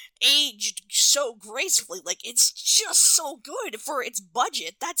it's aged so gracefully. It's just so good for its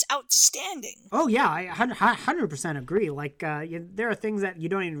budget. That's outstanding. Oh yeah, I 100% agree. There are things that you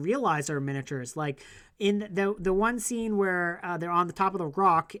don't even realize are miniatures. In the one scene where they're on the top of the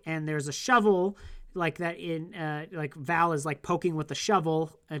rock and there's a shovel Val is poking with the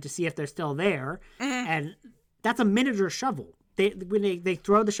shovel to see if they're still there, and that's a miniature shovel. When they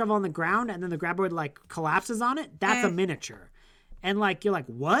throw the shovel on the ground and then the graboid collapses on it, that's a miniature. And you're like,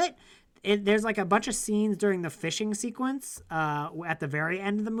 what? There's a bunch of scenes during the fishing sequence at the very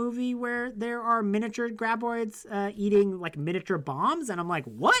end of the movie where there are miniature graboids eating miniature bombs, and I'm like,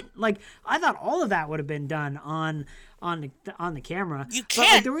 what? I thought all of that would have been done on the camera. You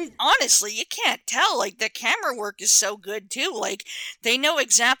can't, honestly, you can't tell. The camera work is so good too. They know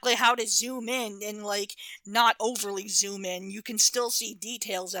exactly how to zoom in and not overly zoom in. You can still see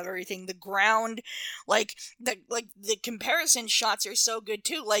details of everything. The ground, the comparison shots are so good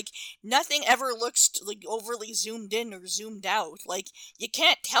too. Nothing ever looks overly zoomed in or zoomed out. You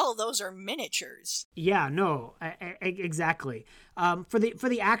can't tell those are miniatures. Yeah, no, exactly. For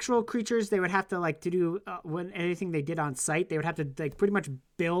the actual creatures, they would have to to do when anything they did on site, they would have to pretty much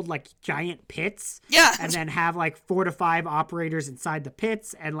build giant pits. Yeah. And then have 4 to 5 operators inside the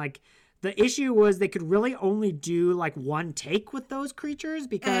pits, and the issue was they could really only do one take with those creatures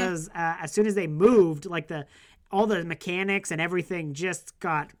because as soon as they moved, all the mechanics and everything just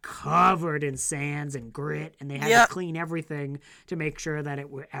got covered in sands and grit, and they had to clean everything to make sure that it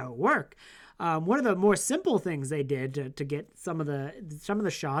would work. One of the more simple things they did to get some of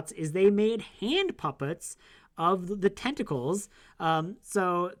the shots is they made hand puppets of the tentacles There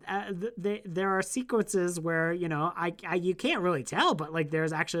are sequences where, you know, you can't really tell, but like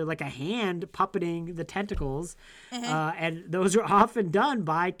there's actually like a hand puppeting the tentacles. And those are often done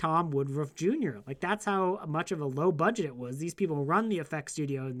by Tom Woodruff Jr. Like that's how much of a low budget it was. These people run the effects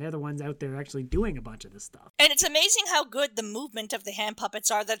studio and they're the ones out there actually doing a bunch of this stuff. And it's amazing how good the movement of the hand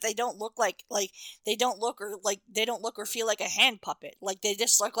puppets are, that they don't look they don't look or feel like a hand puppet. Like they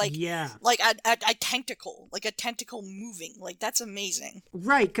just look like a tentacle, like a tentacle moving. Like that's amazing.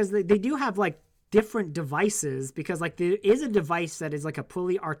 Right, because they do have like different devices, because like there is a device that is like a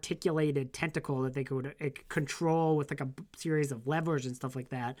fully articulated tentacle that they could control with like a series of levers and stuff like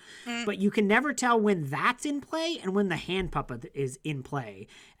that. But you can never tell when that's in play and when the hand puppet is in play.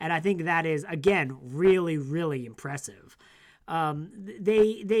 And I think that is, again, really, really impressive.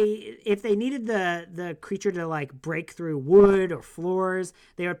 If they needed the creature to like break through wood or floors,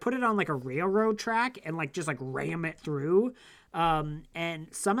 they would put it on like a railroad track and like just like ram it through. And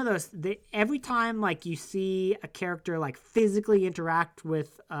some of those, every time like you see a character like physically interact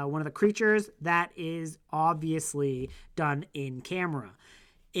with one of the creatures, that is obviously done in camera.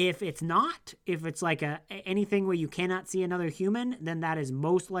 If it's not, if it's like anything where you cannot see another human, then that is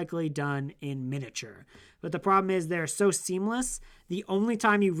most likely done in miniature. But the problem is they're so seamless. The only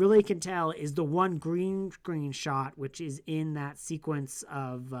time you really can tell is the one green screen shot, which is in that sequence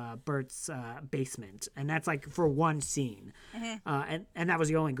of Bert's basement. And that's like for one scene. And that was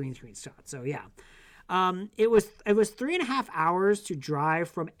the only green screen shot. So yeah. It was 3.5 hours to drive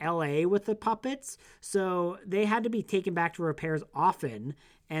from LA with the puppets. So they had to be taken back to repairs often.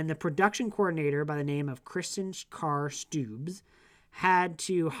 And the production coordinator by the name of Kristen Carr Stubbs had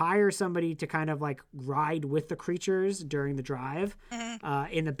to hire somebody to kind of like ride with the creatures during the drive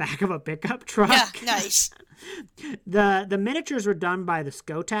in the back of a pickup truck. Yeah, nice. The miniatures were done by the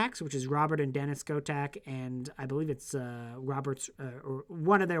Skotaks, which is Robert and Dennis Skotak, and I believe it's Robert's or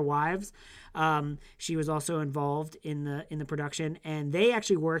one of their wives. She was also involved in the production, and they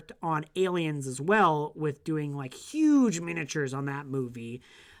actually worked on Aliens as well, with doing like huge miniatures on that movie.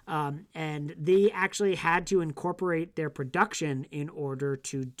 And they actually had to incorporate their production in order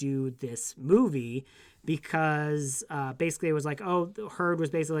to do this movie, because basically it was like, oh, Herd was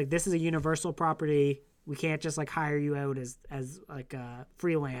basically like, this is a Universal property. We can't just like hire you out as like a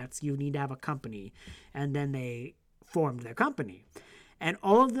freelance. You need to have a company. And then they formed their company. And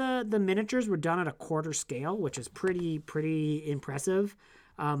all of the miniatures were done at a quarter scale, which is pretty impressive.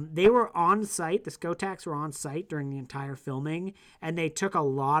 They were on site. The Skotaks were on site during the entire filming, and they took a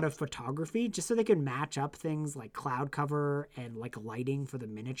lot of photography just so they could match up things like cloud cover and like lighting for the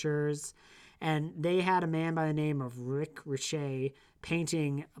miniatures. And they had a man by the name of Rick Richey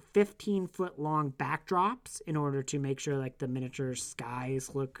painting 15-foot long backdrops in order to make sure like the miniature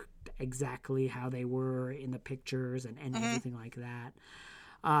skies look exactly how they were in the pictures and everything like that.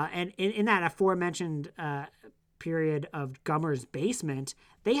 And in that aforementioned period of Gummer's basement,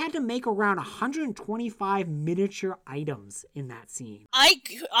 they had to make around 125 miniature items in that scene. I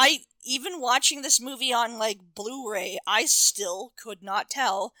even watching this movie on like Blu-ray, I still could not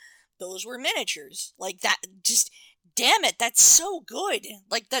tell those were miniatures. Like that, just damn it, that's so good.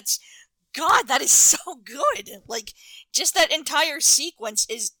 Like that is so good. Like just that entire sequence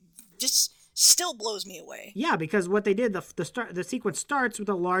is just still blows me away. Yeah, because what they did, the sequence starts with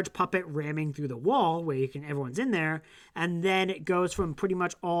a large puppet ramming through the wall where everyone's in there, and then it goes from pretty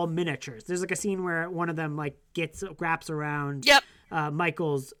much all miniatures. There's like a scene where one of them like wraps around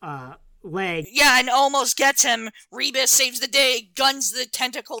Michael's leg. Yeah, and almost gets him. Reba saves the day, guns the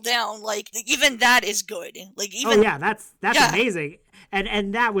tentacle down. Like even that is good. Like even oh yeah, that's amazing.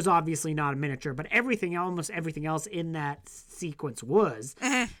 And that was obviously not a miniature, but almost everything else in that sequence was.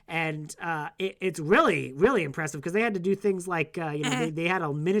 And it's really, really impressive, because they had to do things like, they had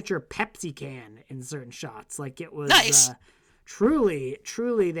a miniature Pepsi can in certain shots. Like it was nice.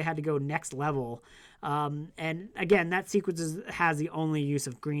 Truly, they had to go next level. And again, that sequence has the only use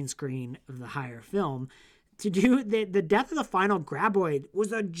of green screen of the higher film. To do the death of the final graboid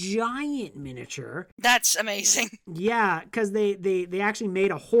was a giant miniature. That's amazing. Yeah, because they actually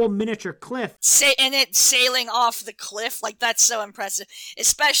made a whole miniature cliff. And it sailing off the cliff, like that's so impressive.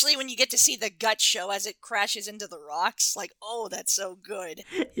 Especially when you get to see the gut show as it crashes into the rocks. Like, oh, that's so good.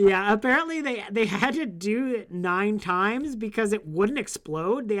 Yeah, apparently they had to do it 9 times because it wouldn't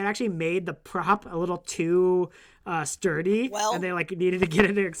explode. They had actually made the prop a little too sturdy, and they like needed to get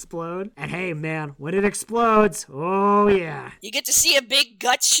it to explode. And hey man, when it explodes, oh yeah, you get to see a big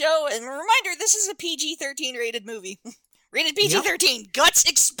guts show. And a reminder, this is a PG-13 rated movie. Rated PG-13. Yep. Guts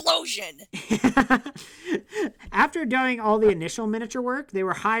explosion. After doing all the initial miniature work, they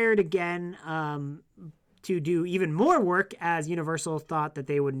were hired again to do even more work, as Universal thought that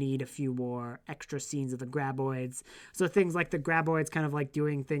they would need a few more extra scenes of the graboids. So things like the graboids kind of like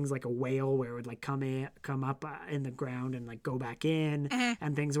doing things like a whale where it would like come up in the ground and like go back in,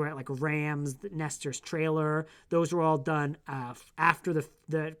 and things where it like rams Nestor's trailer. Those were all done after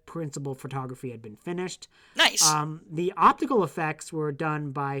the principal photography had been finished. Nice. The optical effects were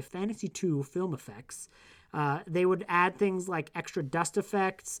done by Fantasy II Film Effects. They would add things like extra dust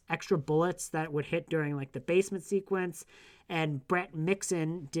effects, extra bullets that would hit during like the basement sequence, and Brett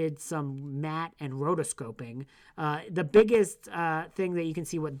Mixon did some matte and rotoscoping. The biggest thing that you can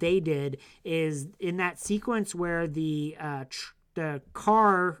see what they did is in that sequence where the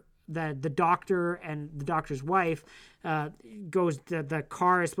car, the doctor and the doctor's wife the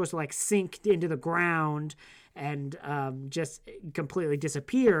car is supposed to like sink into the ground and just completely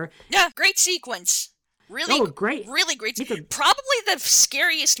disappear. Yeah, great sequence. Really, great. Really great. Probably the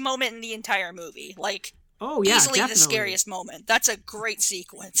scariest moment in the entire movie. Like, easily definitely. The scariest moment. That's a great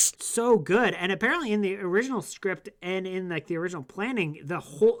sequence. So good. And apparently in the original script and in like the original planning, the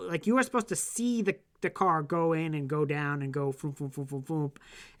whole, like you were supposed to see the car go in and go down and go boom, boom, boom, boom, boom.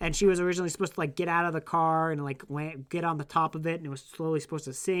 And she was originally supposed to like get out of the car and like get on the top of it, and it was slowly supposed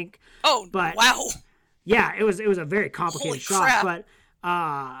to sink. Oh, but wow. Yeah, it was a very complicated Holy shot, crap. but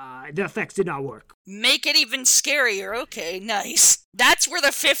the effects did not work. Make it even scarier. Okay, nice. That's where the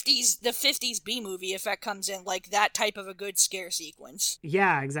 50s B-movie effect comes in, like that type of a good scare sequence.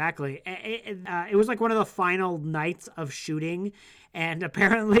 Yeah, exactly. It was like one of the final nights of shooting, and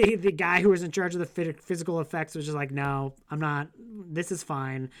apparently the guy who was in charge of the physical effects was just like, no, I'm not, this is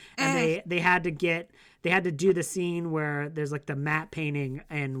fine. And they had to do the scene where there's like the matte painting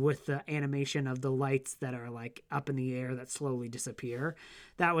and with the animation of the lights that are like up in the air that slowly disappear.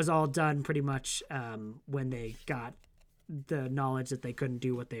 That was all done pretty much when they got the knowledge that they couldn't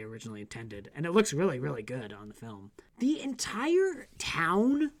do what they originally intended. And it looks really, really good on the film. The entire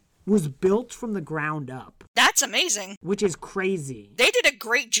town was built from the ground up. That's amazing. Which is crazy. They did a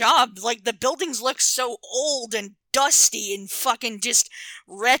great job. Like, the buildings look so old and dusty and fucking just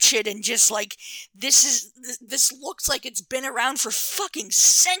wretched, and just like, this looks like it's been around for fucking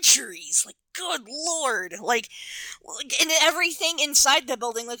centuries. Like, good lord. Like, and everything inside the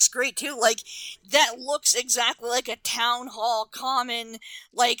building looks great too. Like, that looks exactly like a town hall common,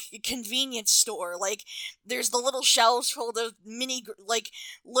 like, convenience store. Like, there's the little shelves full of like,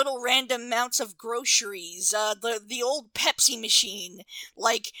 little random amounts of groceries, the old Pepsi machine,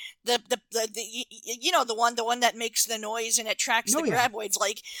 like, the you know, the one that makes the noise and attracts the graboids,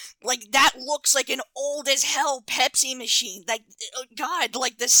 like that looks like an old as hell Pepsi machine. Like, God,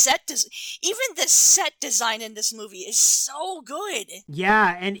 like even the set design in this movie is so good.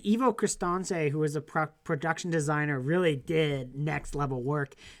 Yeah, and Ivo Cristante, who was a production designer, really did next level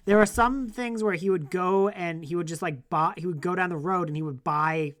work. There are some things where he would go and he would just like he would go down the road and he would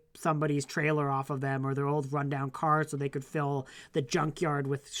buy somebody's trailer off of them or their old rundown car so they could fill the junkyard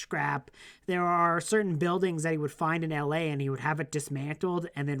with scrap. There are certain buildings that he would find in LA and he would have it dismantled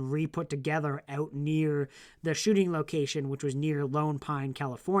and then re-put together out near the shooting location, which was near Lone Pine,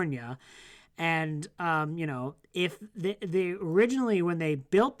 California. And, you know, if they originally, when they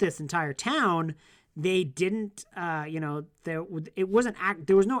built this entire town, they didn't, there was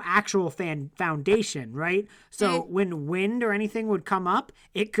no actual foundation, right? So when wind or anything would come up,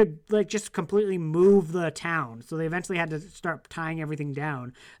 it could like just completely move the town. So they eventually had to start tying everything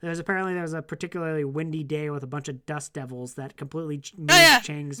down. There was a particularly windy day with a bunch of dust devils that completely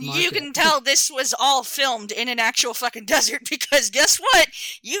changed market. You can tell this was all filmed in an actual fucking desert, because guess what?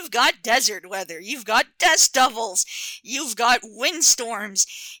 You've got desert weather. You've got dust devils. You've got windstorms.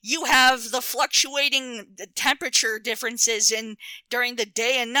 You have the fluctuating temperature differences during the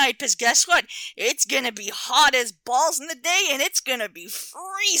day and night, because guess what? It's gonna be hot as balls in the day and it's gonna be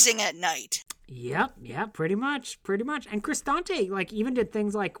freezing at night. Yep, pretty much. And Cristante, like, even did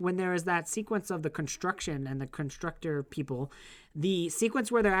things like when there is that sequence of the construction and the constructor people, the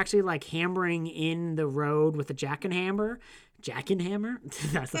sequence where they're actually like hammering in the road with a jackhammer.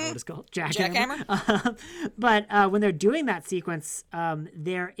 That's not what it's called. Jackhammer. But when they're doing that sequence,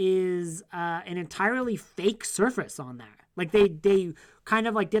 there is an entirely fake surface on there. Like they kind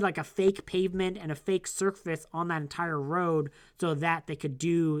of like did like a fake pavement and a fake surface on that entire road so that they could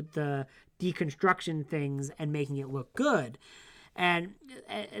do the deconstruction things and making it look good. And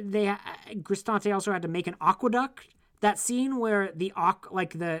Cristante also had to make an aqueduct. That scene where the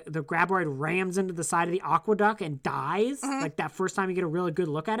graboid rams into the side of the aqueduct and dies, like that first time you get a really good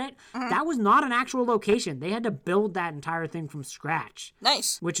look at it, that was not an actual location. They had to build that entire thing from scratch.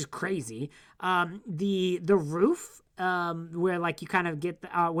 Nice. Which is crazy. The roof where like you kind of get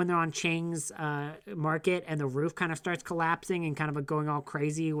when they're on Chang's market and the roof kind of starts collapsing and kind of going all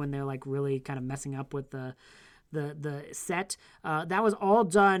crazy when they're like really kind of messing up with the set. That was all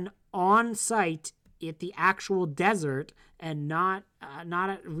done on site at the actual desert and not a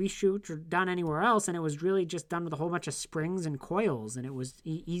reshoot or done anywhere else. And it was really just done with a whole bunch of springs and coils, and it was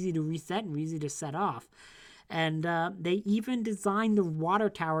easy to reset and easy to set off. And they even designed the water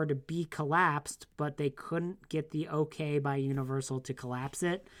tower to be collapsed, but they couldn't get the okay by Universal to collapse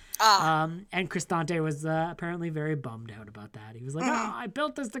it. And Cristante was apparently very bummed out about that. He was like, "Oh, I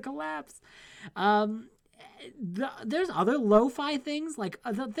built this to collapse." There's other lo-fi things. Like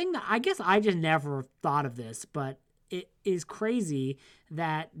the thing that I guess I just never thought of this, but it is crazy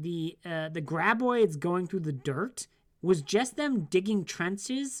that the graboids going through the dirt was just them digging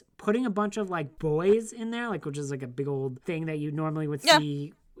trenches, putting a bunch of like buoys in there, like which is like a big old thing that you normally would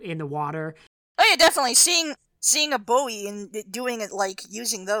see in the water. Oh yeah, definitely seeing a buoy and doing it like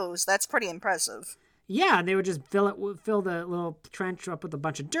using those. That's pretty impressive. Yeah, and they would just fill the little trench up with a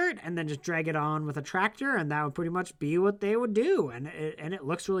bunch of dirt and then just drag it on with a tractor, and that would pretty much be what they would do, and it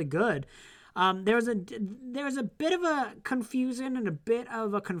looks really good. There was a bit of a confusion and a bit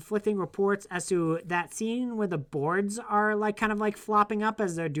of a conflicting reports as to that scene where the boards are like kind of like flopping up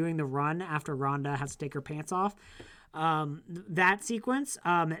as they're doing the run after Rhonda has to take her pants off. That sequence,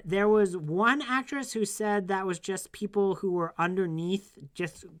 there was one actress who said that was just people who were underneath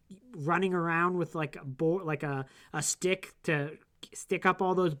just running around with like a board, like a stick to stick up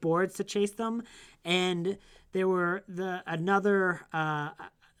all those boards to chase them. And there were the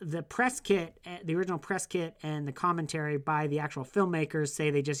press kit, the original press kit, and the commentary by the actual filmmakers say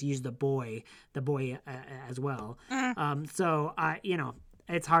they just used the buoy as well. So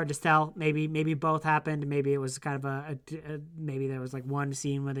it's hard to tell. Maybe both happened. Maybe it was kind of maybe there was like one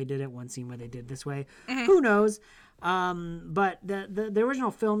scene where they did it, one scene where they did this way. Who knows? But the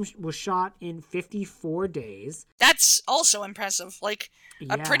original film was shot in 54 days. That's also impressive. Like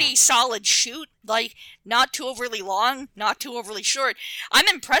a pretty solid shoot. Like not too overly long, not too overly short. I'm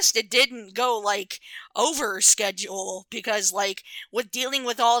impressed it didn't go like over schedule, because like with dealing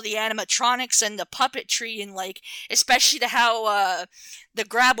with all the animatronics and the puppetry and like especially to how the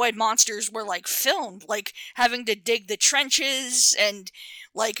graboid monsters were like filmed, like having to dig the trenches and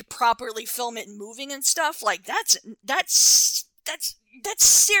like properly film it moving and stuff. Like that's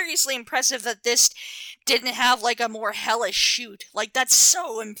seriously impressive that this didn't have like a more hellish shoot. Like that's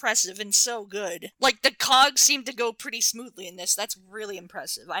so impressive and so good. Like the cogs seem to go pretty smoothly in this. That's really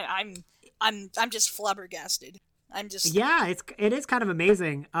impressive. I'm just flabbergasted. It is kind of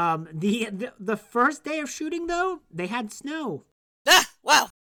amazing. The first day of shooting though, they had snow. Wow.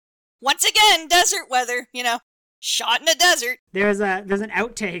 Once again, desert weather, shot in a desert. There's an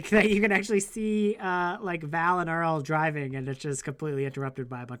outtake that you can actually see like Val and Earl driving, and it's just completely interrupted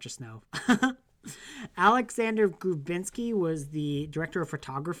by a bunch of snow. Alexander Grubinski was the director of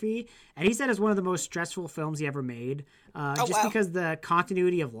photography, and he said it's one of the most stressful films he ever made, because the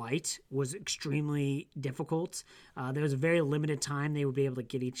continuity of light was extremely difficult. There was a very limited time they would be able to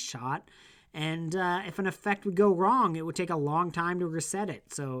get each shot. And if an effect would go wrong, it would take a long time to reset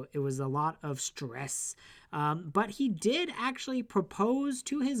it. So it was a lot of stress. But he did actually propose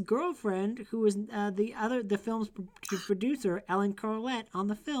to his girlfriend, who was the film's producer, Ellen Corlett, on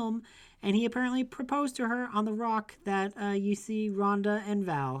the film. And he apparently proposed to her on the rock that you see Rhonda and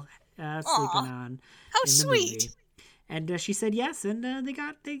Val sleeping on. How sweet! Movie. And she said yes, and they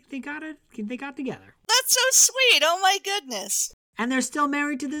got together. That's so sweet! Oh my goodness! And they're still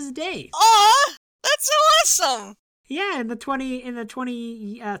married to this day. Aw! That's so awesome! Yeah, in the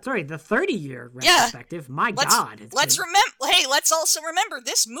 30-year retrospective. My God. Let's also remember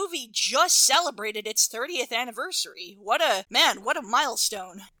this movie just celebrated its 30th anniversary. What a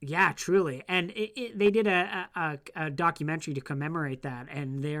milestone. Yeah, truly. And they did a documentary to commemorate that,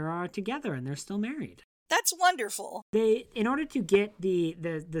 and they're together and they're still married. That's wonderful. In order to get the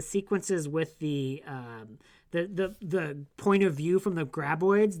sequences with the point of view from the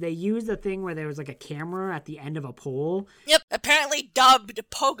graboids, they used a thing where there was like a camera at the end of a pole. Yep, apparently dubbed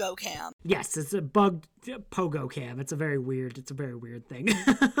Pogo Cam. Yes, it's a bugged Pogo Cam. It's a very weird thing.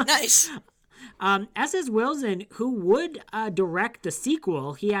 Nice. S. S. Wilson, who would direct the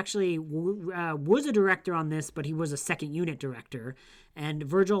sequel, he actually was a director on this, but he was a second unit director. And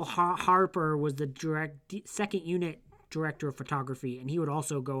Virgil Harper was the second unit director of photography, and he would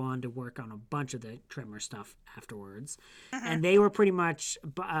also go on to work on a bunch of the Tremor stuff afterwards. And they were pretty much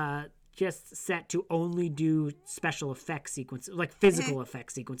just set to only do special effects sequences, like physical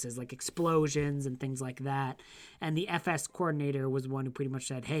effects sequences, like explosions and things like that. And the FS coordinator was one who pretty much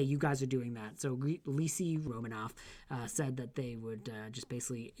said, hey, you guys are doing that. So Lisi Romanoff said that they would just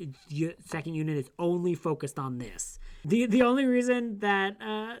basically, second unit is only focused on this. The only reason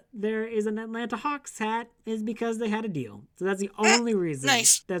that there is an Atlanta Hawks hat is because they had a deal. So that's the only reason.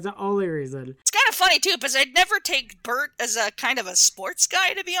 Nice. That's the only reason. It's kind of funny, too, because I'd never take Bert as a kind of a sports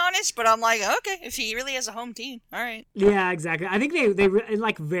guy, to be honest, but I'm like, okay, if he really has a home team, all right. Yeah, exactly. I think they in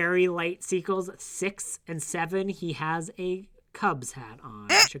like very late sequels, 6 and 7, he has a Cubs hat on,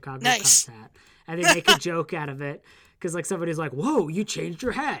 Chicago Nice. Cubs hat. And they make a joke out of it because like somebody's like, whoa, you changed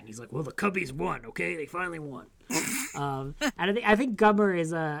your hat. And he's like, well, the Cubbies won, okay? They finally won. And I think Gummer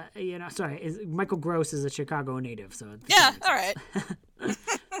is Michael Gross is a Chicago native. So Yeah, all right.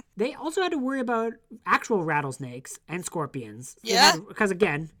 They also had to worry about actual rattlesnakes and scorpions. Yeah. Because,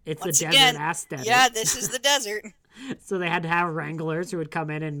 again, it's Once a again, desert-ass desert. Yeah, this is the desert. So they had to have wranglers who would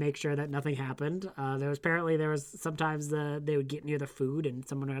come in and make sure that nothing happened. There was sometimes they would get near the food and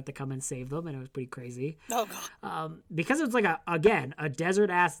someone would have to come and save them, and it was pretty crazy. Oh, God. Because it was like a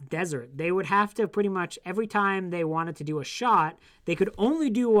desert-ass desert, they would have to pretty much every time they wanted to do a shot, they could only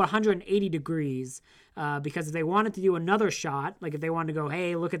do 180 degrees because if they wanted to do another shot, like if they wanted to go,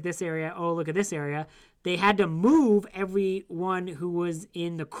 hey, look at this area, oh, look at this area, they had to move everyone who was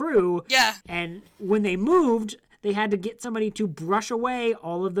in the crew. Yeah. And when they moved, they had to get somebody to brush away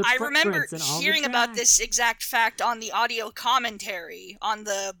all of the I footprints remember and all hearing the about tracks. this exact fact on the audio commentary on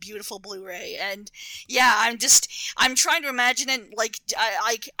the beautiful Blu-ray, and yeah, I'm trying to imagine it. Like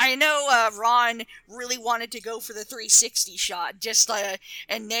I know Ron really wanted to go for the 360 shot, just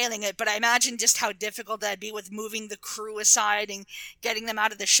and nailing it, but I imagine just how difficult that'd be with moving the crew aside and getting them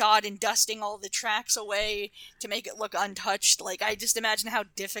out of the shot and dusting all the tracks away to make it look untouched. Like I just imagine how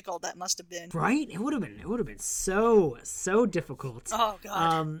difficult that must have been. Right? It would have been so difficult. Oh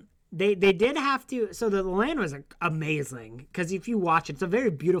God. They did have to. So the land was amazing because if you watch it, it's a very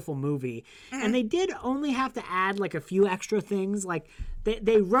beautiful movie, and they did only have to add like a few extra things. Like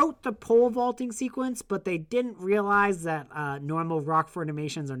they wrote the pole vaulting sequence, but they didn't realize that normal rock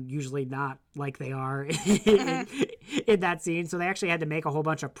formations are usually not like they are in that scene. So they actually had to make a whole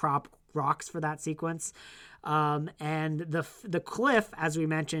bunch of prop rocks for that sequence. And the cliff, as we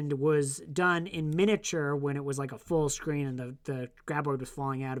mentioned, was done in miniature when it was like a full screen and the graboid was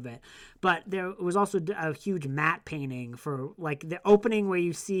falling out of it. But there was also a huge matte painting for like the opening where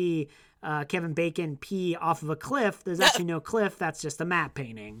you see Kevin Bacon pee off of a cliff. There's actually no cliff. That's just a matte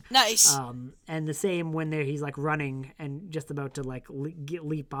painting. Nice. And the same when he's like running and just about to like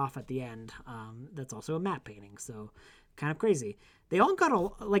leap off at the end. That's also a matte painting. So kind of crazy. They all got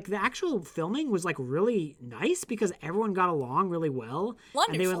the actual filming was like really nice because everyone got along really well.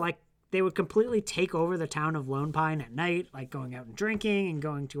 Wonderful. And they would completely take over the town of Lone Pine at night, like going out and drinking and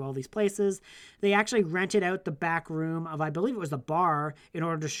going to all these places. They actually rented out the back room of, I believe it was the bar, in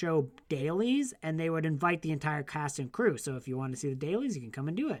order to show dailies, and they would invite the entire cast and crew. So if you want to see the dailies, you can come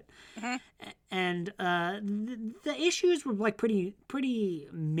and do it. Mm-hmm. And the issues were like pretty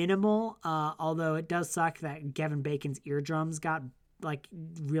minimal, although it does suck that Kevin Bacon's eardrums got like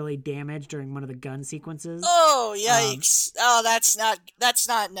really damaged during one of the gun sequences. Oh, yikes. That's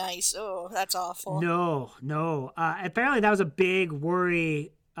not nice. Oh, that's awful. No. Apparently that was a big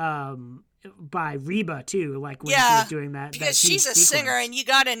worry by Reba too, like when she was doing that. Because she's a singer and you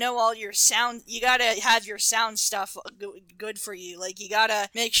gotta know all your sound, you gotta have your sound stuff good for you. Like you gotta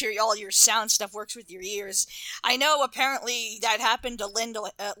make sure all your sound stuff works with your ears. I know apparently that happened to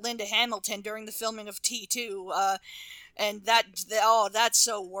Linda Hamilton during the filming of T2, and that's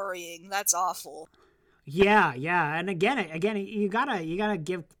so worrying. That's awful. Yeah, and again, you gotta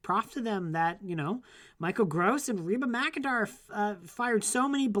give props to them that Michael Gross and Reba McEntire fired so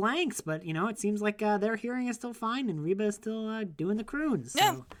many blanks, but it seems like their hearing is still fine and Reba is still doing the croons.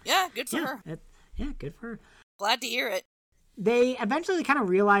 So, yeah, good for her. Good for her. Glad to hear it. They eventually kind of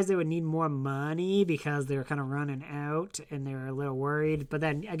realized they would need more money because they were kind of running out and they were a little worried. But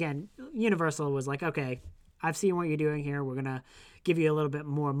then again, Universal was like, okay, I've seen what you're doing here. We're going to give you a little bit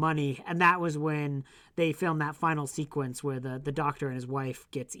more money. And that was when they filmed that final sequence where the doctor and his wife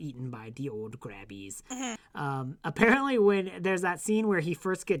gets eaten by the old grabbies. Mm-hmm. Apparently when there's that scene where he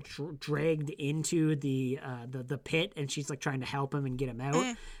first gets dragged into the pit and she's like trying to help him and get him out.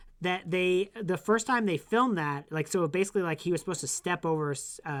 Mm-hmm. That the first time they filmed that, like, so basically like he was supposed to step over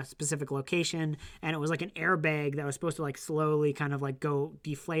a specific location and it was like an airbag that was supposed to like slowly kind of like go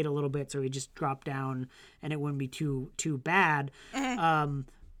deflate a little bit so he just dropped down and it wouldn't be too bad. Mm-hmm.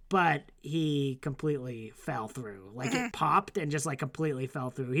 but he completely fell through. Like it popped and just like completely fell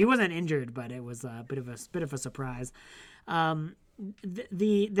through. He wasn't injured, but it was a bit of a surprise.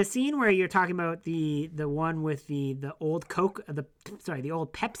 The scene where you're talking about the one with the old the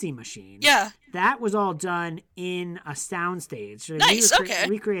old Pepsi machine. Yeah. That was all done in a soundstage. So Nice. Okay.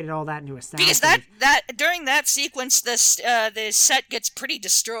 Recreated all that into a soundstage. Because that during that sequence, the set gets pretty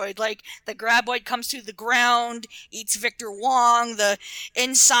destroyed. Like the graboid comes through the ground, eats Victor Wong. The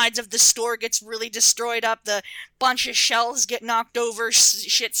insides of the store gets really destroyed up. The bunch of shelves get knocked over.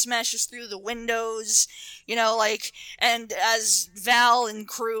 Shit smashes through the windows. And as Val and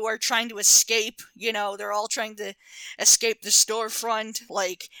crew are trying to escape, they're all trying to escape the storefront.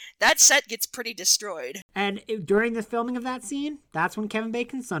 Like that set gets pretty destroyed. And during the filming of that scene, that's when Kevin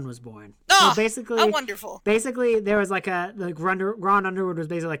Bacon's son was born. Oh, so basically, how wonderful. Basically, there was Ron Underwood was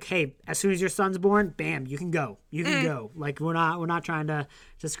basically like, hey, as soon as your son's born, bam, you can go. You can go. Like, we're not trying to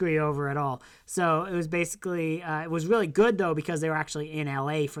screw you over at all. So it was basically, it was really good, though, because they were actually in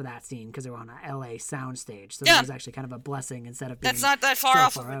L.A. for that scene, because they were on an L.A. soundstage. So it was actually kind of a blessing instead of being That's not that far so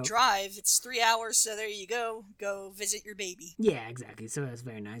off far of a out. drive. It's 3 hours, so there you go. Go visit your baby. Yeah, exactly. So that's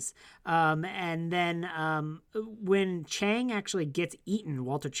very nice. And then when Chang actually gets eaten,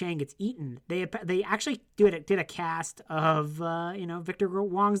 Walter Chang gets eaten, they actually did a cast of Victor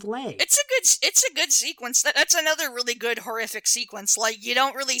Wong's leg. It's a good sequence. That's another really good horrific sequence. Like you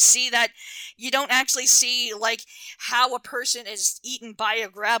don't really see that. You don't actually see like how a person is eaten by a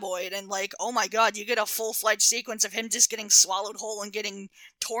graboid, and like, oh my god, you get a full-fledged sequence of him just getting swallowed whole and getting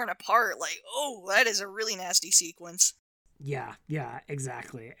torn apart. Like, oh, that is a really nasty sequence. Yeah,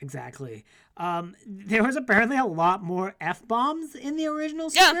 exactly. There was apparently a lot more F-bombs in the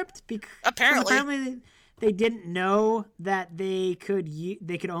original script. Apparently they didn't know that they could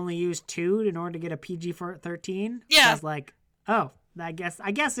only use 2 in order to get a PG-13. Yeah. So I was like, oh, I guess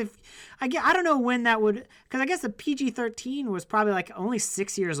I don't know when that would, because I guess the PG-13 was probably like only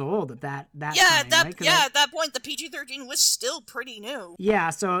 6 years old at that time. At that point the PG-13 was still pretty new. Yeah,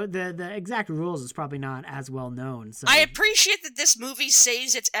 so the exact rules is probably not as well known. So I appreciate that this movie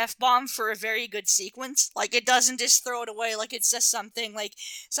saves its F-bomb for a very good sequence. Like it doesn't just throw it away like it's just something like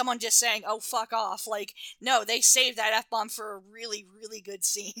someone just saying, "Oh, fuck off." Like no, they save that F-bomb for a really, really good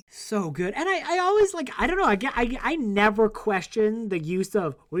scene. So good. And I always like, I don't know, I never question the use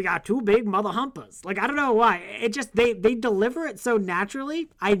of, we got 2 big mother humpers. Like, I don't know why. It just, they deliver it so naturally.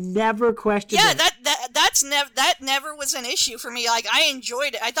 I never questioned it. That never was an issue for me. Like, I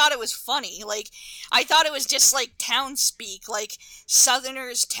enjoyed it. I thought it was funny. Like, I thought it was just like town speak, like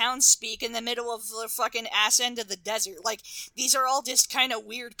Southerners town speak in the middle of the fucking ass end of the desert. Like, these are all just kind of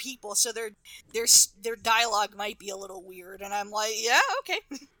weird people, so their dialogue might be a little weird. And I'm like, yeah, okay.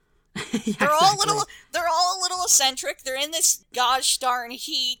 Yeah, they're all a little eccentric. They're in this gosh darn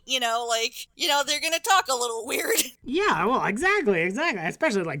heat, they're gonna talk a little weird. Yeah, well, exactly.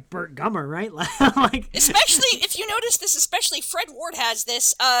 Especially like Burt Gummer, right? Like, especially if you notice this, especially Fred Ward has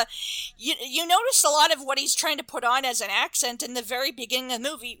this. You notice a lot of what he's trying to put on as an accent in the very beginning of the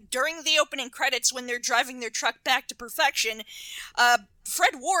movie. During the opening credits, when they're driving their truck back to Perfection,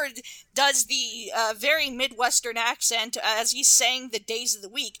 Fred Ward does the very Midwestern accent as he's saying the days of the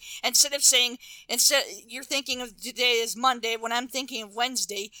week. Instead you're thinking of today as Monday, when I'm thinking of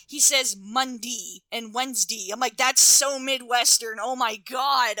Wednesday, he says Monday and Wednesday. I'm like, that's so Midwestern. Oh my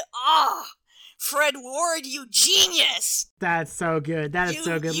god. Fred Ward, you genius! That's so good. That is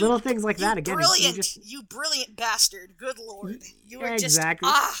so good. Little things like that again. You brilliant bastard. Good lord. You are exactly.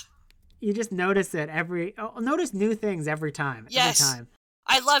 You just notice it notice new things every time. Yes. Every time.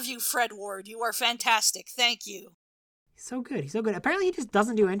 I love you, Fred Ward. You are fantastic. Thank you. He's so good. Apparently he just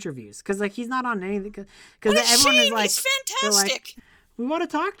doesn't do interviews because like he's not on anything. Because everyone is like, he's fantastic. Like, we want to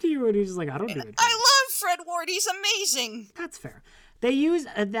talk to you, and he's just like, I don't do it. I love Fred Ward. He's amazing. That's fair. They use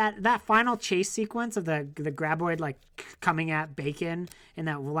that final chase sequence of the graboid like coming at Bacon in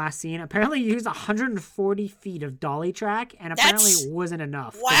that last scene. Apparently, used 140 feet of dolly track, and apparently it wasn't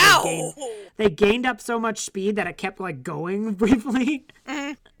enough. Wow! They gained up so much speed that it kept like going briefly.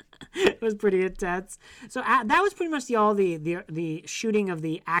 Mm-hmm. It was pretty intense. So that was pretty much all the shooting of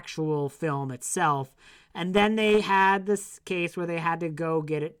the actual film itself. And then they had this case where they had to go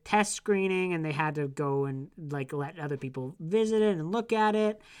get a test screening, and they had to go and like let other people visit it and look at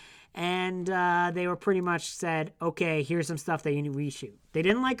it. And they were pretty much said, okay, here's some stuff that you need to reshoot. They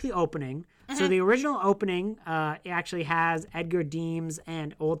didn't like the opening. So the original opening it actually has Edgar Deems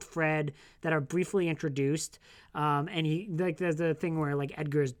and Old Fred that are briefly introduced. And he like there's the thing where like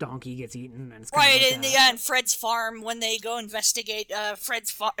Edgar's donkey gets eaten, and it's kind Right, of like and yeah, and Fred's farm, when they go investigate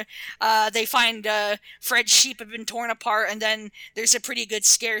Fred's farm, they find Fred's sheep have been torn apart, and then there's a pretty good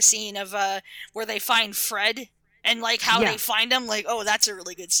scare scene of where they find Fred, and like how they find him, like, oh, that's a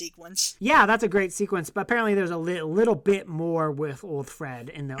really good sequence. Yeah, that's a great sequence, but apparently there's a little bit more with Old Fred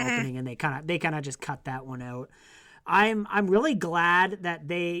in the opening, and they kind of just cut that one out. I'm really glad that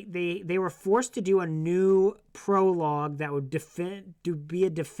they were forced to do a new prologue that would be a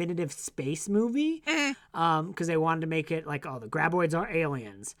definitive space movie, because they wanted to make it like, oh, the graboids are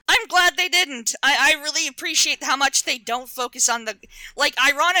aliens. I'm glad they didn't. I really appreciate how much they don't focus on the... Like,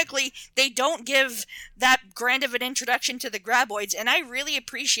 ironically, they don't give that grand of an introduction to the graboids, and I really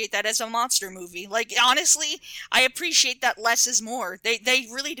appreciate that as a monster movie. Like, honestly, I appreciate that less is more. They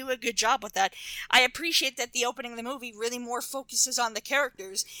really do a good job with that. I appreciate that the opening of the movie really more focuses on the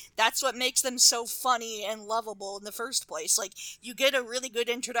characters. That's what makes them so funny and lovable in the first place. Like, you get a really good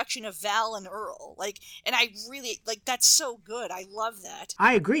introduction of Val and Earl. Like, and I really... Like, that's so good. I love that.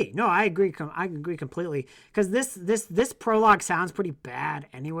 I agree. No, I agree. I agree completely. Because this prologue sounds pretty bad,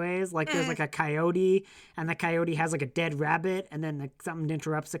 anyways. Like there's like a coyote, and the coyote has like a dead rabbit, and then something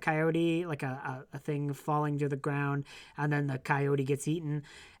interrupts the coyote, like a thing falling to the ground, and then the coyote gets eaten.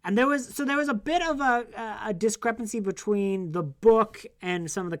 And there was a bit of a discrepancy between the book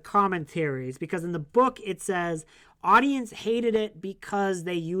and some of the commentaries, because in the book it says audience hated it because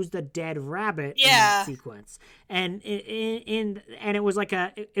they used a dead rabbit in that sequence, and it was like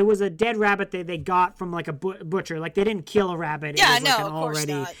it was a dead rabbit that they got from like a butcher. Like they didn't kill a rabbit. Yeah, it was like no, an of course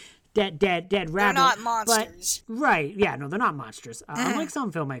already not. Dead rabbit. They're not monsters. But, right? Yeah, no, they're not monsters. Unlike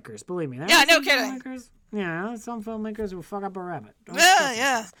some filmmakers, believe me. Yeah, no kidding. Yeah, some filmmakers will fuck up a rabbit.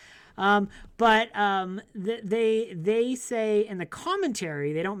 Yeah. They say in the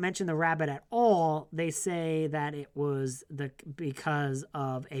commentary, they don't mention the rabbit at all. They say that it was because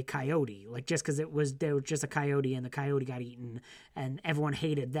of a coyote, like just because there was just a coyote and the coyote got eaten and everyone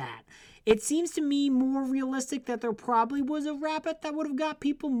hated that. It seems to me more realistic that there probably was a rabbit that would have got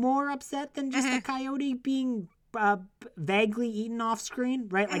people more upset than just a coyote being vaguely eaten off screen,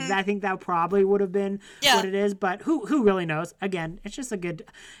 right? Like I think that probably would have been what it is, but who really knows? Again, it's just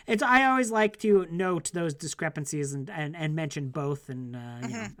I always like to note those discrepancies and mention both, and you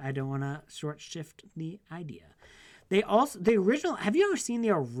know, I don't want to short shift the idea. Have you ever seen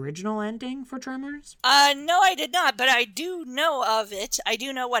the original ending for Tremors? No, I did not, but I do know of it. I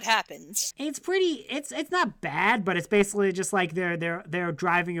do know what happens. It's not bad, but it's basically just like they're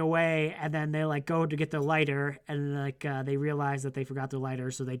driving away, and then they like go to get their lighter, and like they realize that they forgot their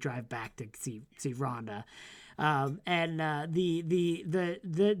lighter, so they drive back to see Rhonda. The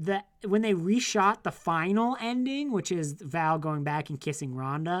when they reshot the final ending, which is Val going back and kissing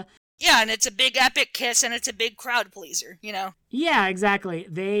Rhonda. Yeah, and it's a big epic kiss, and it's a big crowd pleaser, you know? Yeah, exactly.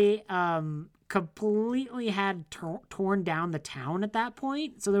 They completely had torn down the town at that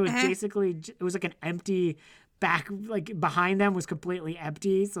point. So there was basically, it was like an empty back, like behind them was completely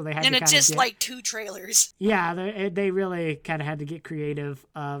empty. So they had and to it's just like 2 trailers. Yeah, they really kind of had to get creative.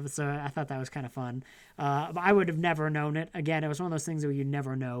 So I thought that was kind of fun. I would have never known it. Again, it was one of those things where you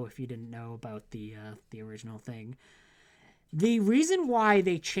never know if you didn't know about the original thing. The reason why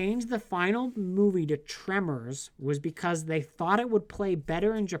they changed the final movie to Tremors was because they thought it would play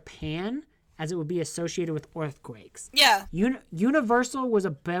better in Japan, as it would be associated with earthquakes. Yeah. Universal was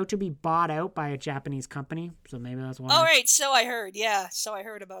about to be bought out by a Japanese company, so maybe that's why. Oh, right, so I heard. Yeah, so I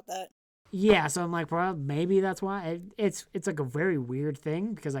heard about that. Yeah, so I'm like, well, maybe that's why. It's like a very weird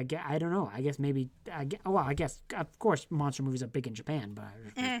thing, because I don't know. I guess maybe, I guess, of course, monster movies are big in Japan, but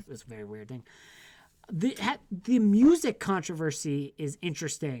it's a very weird thing. The music controversy is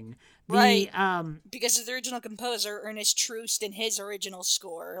interesting. Right. Because of the original composer, Ernest Troost, and his original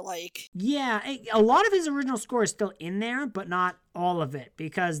score, like... Yeah, a lot of his original score is still in there, but not all of it.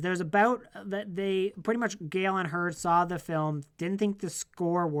 Because there's they pretty much, Gale and Hurd saw the film, didn't think the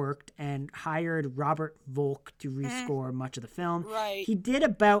score worked, and hired Robert Volk to rescore much of the film. Right. He did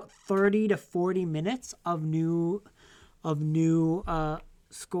about 30 to 40 minutes of new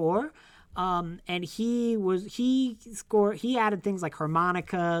score. And he added things like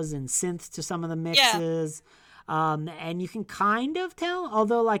harmonicas and synths to some of the mixes. Yeah. And you can kind of tell,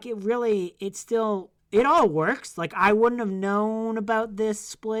 although like it all works. Like I wouldn't have known about this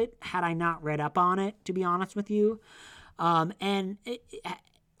split had I not read up on it, to be honest with you. On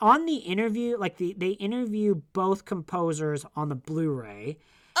the interview, like they interview both composers on the Blu-ray.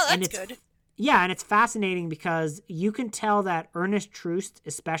 Oh, that's good. Yeah, and it's fascinating because you can tell that Ernest Troost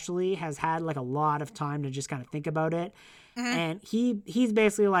especially has had like a lot of time to just kind of think about it. Mm-hmm. And he's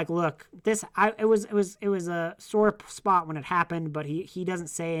basically like, look, it was a sore spot when it happened, but he doesn't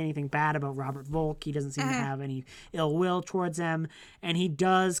say anything bad about Robert Volk. He doesn't seem to have any ill will towards him, and he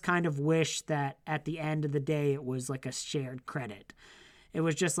does kind of wish that at the end of the day it was like a shared credit. It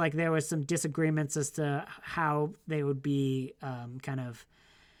was just like there was some disagreements as to how they would be kind of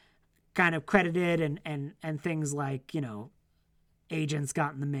credited, and things like, agents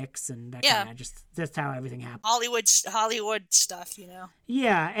got in the mix, and that kind of just how everything happened. Hollywood stuff,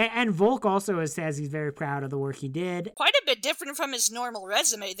 Yeah, and Volk also says he's very proud of the work he did. Quite a bit different from his normal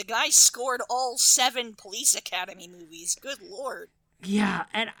resume. The guy scored all 7 Police Academy movies. Good lord. Yeah,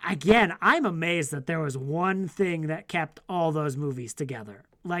 and again, I'm amazed that there was one thing that kept all those movies together.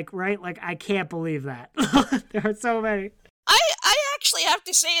 Like, right? Like, I can't believe that. There are so many. I actually have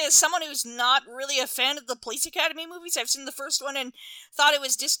to say, as someone who's not really a fan of the Police Academy movies, I've seen the first one and thought it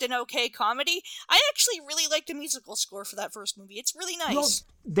was just an okay comedy. I actually really liked the musical score for that first movie. It's really nice. Well,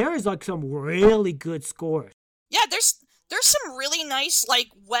 there is like some really good scores. Yeah, there's some really nice, like,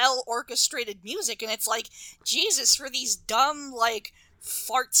 well orchestrated music, and it's like, Jesus, for these dumb, like,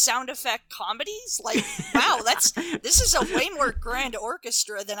 fart sound effect comedies, like, wow, this is a way more grand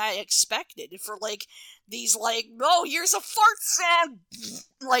orchestra than I expected for, like, these, like, oh, here's a fart sound,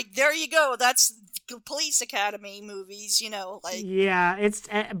 like, there you go, that's Police Academy movies, like. Yeah,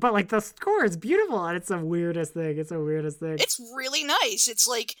 but like the score is beautiful, and it's the weirdest thing. It's really nice. It's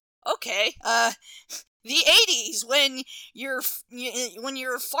like, okay, the 80s, when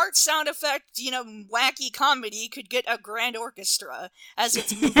your fart sound effect, wacky comedy could get a grand orchestra as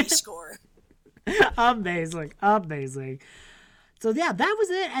its movie score. Amazing. So yeah, that was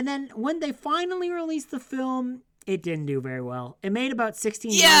it. And then when they finally released the film, it didn't do very well. It made about $16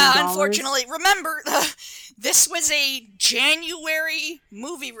 million. Yeah, unfortunately. Remember, this was a January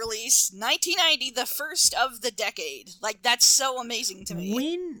movie release, 1990, the first of the decade. Like, that's so amazing to me.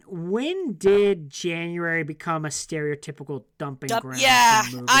 When did January become a stereotypical dumping ground? Yeah,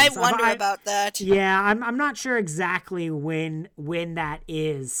 for movies? I wonder about that. Yeah, I'm not sure exactly when that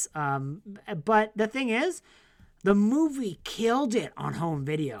is. But the thing is, the movie killed it on home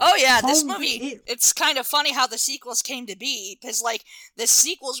video. Oh yeah, this movie, it's kind of funny how the sequels came to be, because, like, the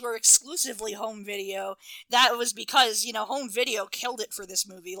sequels were exclusively home video. That was because, home video killed it for this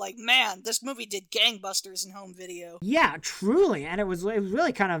movie. Like, man, this movie did gangbusters in home video. Yeah, truly, and it was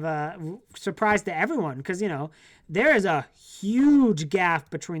really kind of a surprise to everyone, because, there is a huge gap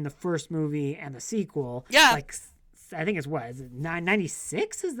between the first movie and the sequel. Yeah. Like, I think it's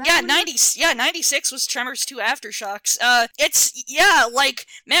 96? Is that? Yeah, 96 was Tremors 2 Aftershocks.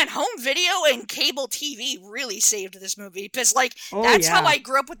 Man, home video and cable TV really saved this movie, because, like, that's how I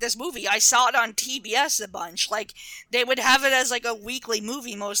grew up with this movie. I saw it on TBS a bunch. Like, they would have it as, like, a weekly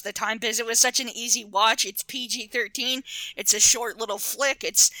movie most of the time, because it was such an easy watch. It's PG-13. It's a short little flick.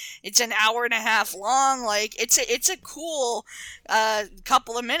 It's an hour and a half long. Like, it's a cool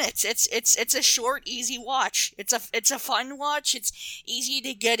couple of minutes. It's a short, easy watch. It's a fun watch. It's easy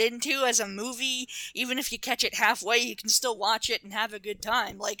to get into as a movie. Even if you catch it halfway, you can still watch it and have a good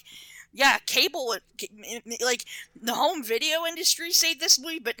time. Like, yeah, cable, like, the home video industry saved this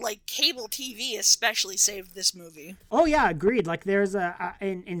movie, but, like, cable TV especially saved this movie. Oh yeah, agreed. Like, there's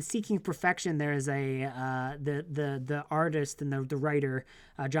in Seeking Perfection, there's the artist and the writer,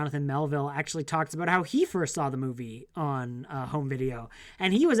 Jonathan Melville, actually talks about how he first saw the movie on home video,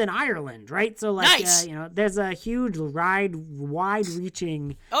 and he was in Ireland, right? So, like, nice. There's a huge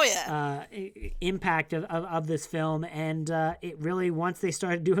wide-reaching impact of this film, and it really, once they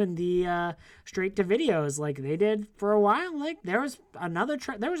started doing the straight to videos like they did for a while, like, there was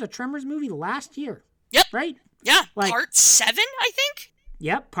a Tremors movie last year. Yep. Right? Yeah. Like, Part 7, I think?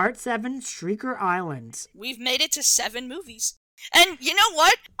 Yep, Part 7, Streaker Island. We've made it to 7 movies. And you know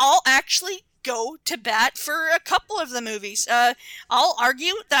what? I'll actually go to bat for a couple of the movies. I'll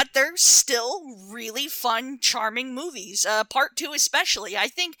argue that they're still really fun, charming movies. Part 2 especially. I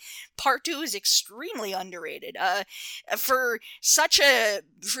think Part 2 is extremely underrated. For such a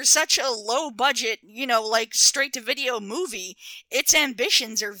low budget, like, straight to video movie, its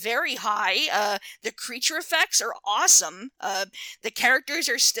ambitions are very high. The creature effects are awesome. The characters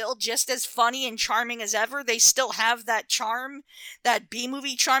are still just as funny and charming as ever. They still have that charm, that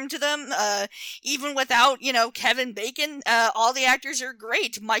B-movie charm to them. Even without, Kevin Bacon, all the actors are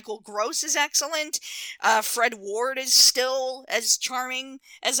great. Michael Gross is excellent. Fred Ward is still as charming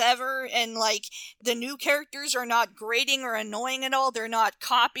as ever. humor, and like the new characters are not grating or annoying at all. They're not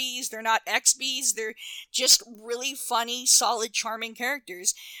copies, they're not XBs, they're just really funny, solid, charming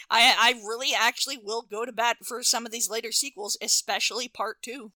characters. I really actually will go to bat for some of these later sequels, especially part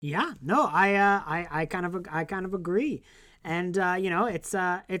 2. Yeah, no, I kind of agree. And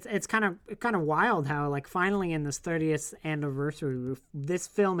it's kind of wild how, like, finally in this 30th anniversary, this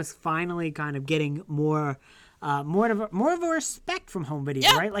film is finally kind of getting more of a respect from home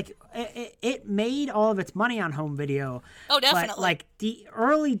video, right? Like it made all of its money on home video. Oh, definitely. But like the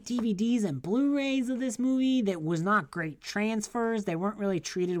early DVDs and Blu-rays of this movie, that was not great transfers. They weren't really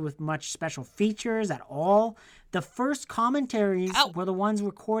treated with much special features at all. The first commentaries were the ones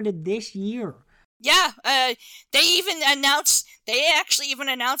recorded this year. Yeah, they actually even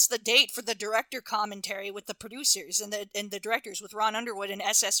announced the date for the director commentary with the producers and the directors, with Ron Underwood and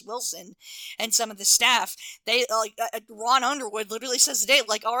S.S. Wilson and some of the staff. They Ron Underwood literally says the date,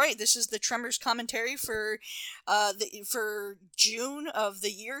 like, all right, this is the Tremors commentary for June of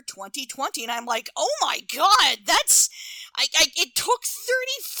the year 2020, and I'm like, oh my god, it took 30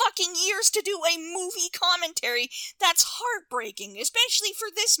 fucking years to do a movie commentary. That's heartbreaking, especially for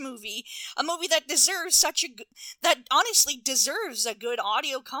this movie, a movie that honestly deserves a good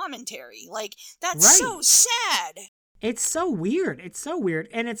audio commentary. Like, that's so sad. It's so weird.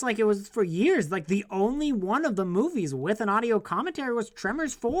 And it's like, it was for years, like, the only one of the movies with an audio commentary was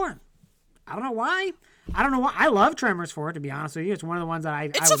Tremors 4. I don't know why. I love Tremors 4, to be honest with you. It's one of the ones that I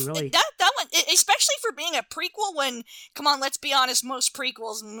would really... That one, especially for being a prequel, when, come on, let's be honest, most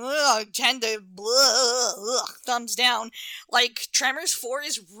prequels tend to thumbs down. Like, Tremors 4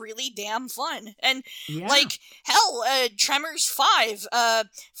 is really damn fun. And, like, hell, Tremors 5,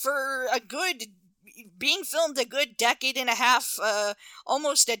 for a good... being filmed a good decade and a half,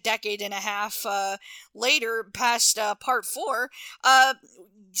 almost a decade and a half later, past part 4,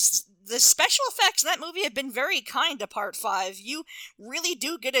 the special effects in that movie have been very kind to Part 5. You really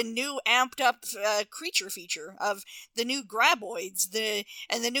do get a new amped up creature feature of the new graboids,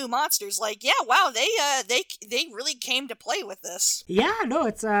 and the new monsters. Like, yeah, wow, they really came to play with this. Yeah, no,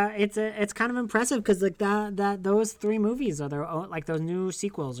 it's kind of impressive, because like that those 3 movies are their own, like, those new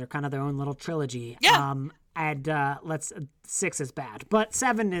sequels are kind of their own little trilogy. Yeah. And 6 is bad, but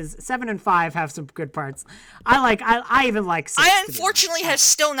 7 and 5 have some good parts. I even like 6. I unfortunately have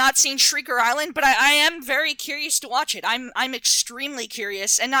still not seen Shrieker Island, but I am very curious to watch it. I'm extremely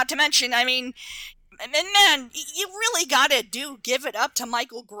curious, and not to mention, I mean, man, you really gotta give it up to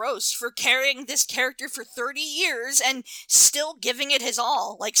Michael Gross for carrying this character for 30 years and still giving it his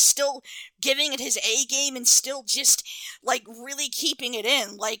all. Like, still giving it his A game, and still just, like, really keeping it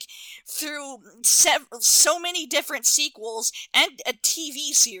in. Like, through so many different sequels and a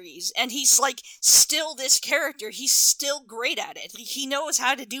TV series, and he's, like, still this character. He's still great at it. He knows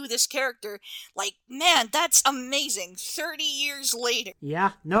how to do this character. Like, man, that's amazing. 30 years later.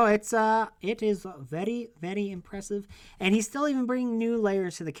 Yeah, no, it is very, very impressive, and he's still even bringing new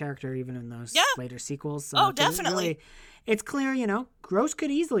layers to the character even in those later sequels. Oh, definitely. It's clear, Gross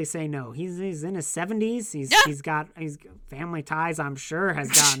could easily say no. He's in his 70s. He's got family ties. I'm sure has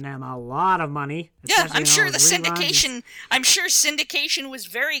gotten him a lot of money. Yeah, I'm sure syndication. I'm sure syndication was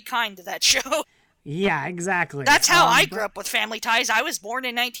very kind to that show. Yeah, exactly. That's how I grew up with Family Ties. I was born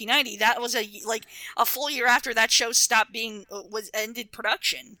in 1990. That was a full year after that show stopped ended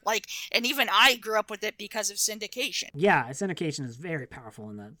production. Like, and even I grew up with it because of syndication. Yeah, syndication is very powerful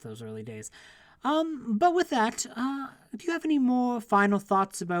in those early days. But with that, do you have any more final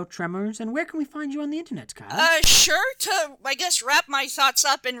thoughts about Tremors, and where can we find you on the internet, Kyle? Sure, to, I guess, wrap my thoughts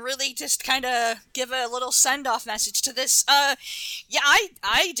up and really just kind of give a little send-off message to this. Yeah,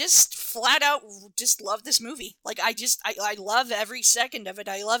 I just flat out just love this movie. Like, I love every second of it.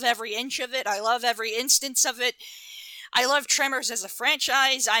 I love every inch of it. I love every instance of it. I love Tremors as a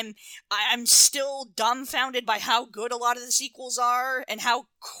franchise. I'm still dumbfounded by how good a lot of the sequels are and how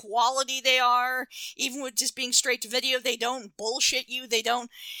quality they are. Even with just being straight to video, they don't bullshit you. They don't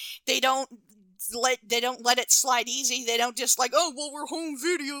let it slide easy. They don't just like, oh, well, we're home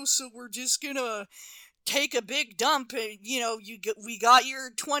video, so we're just gonna take a big dump. We got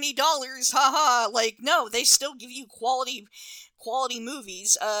your $20, haha. Like, no, they still give you quality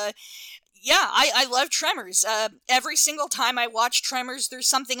movies. Yeah, I love Tremors. Every single time I watch Tremors, there's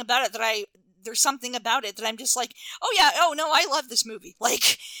something about it that I'm just like, oh yeah, oh no, I love this movie.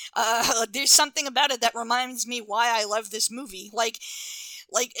 Like, there's something about it that reminds me why I love this movie. Like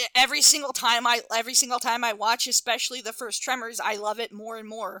every single time I watch, especially the first Tremors, I love it more and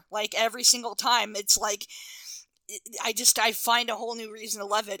more. Like, every single time, it's like, I find a whole new reason to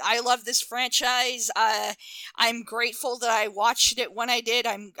love it. I love this franchise. I'm grateful that I watched it when I did.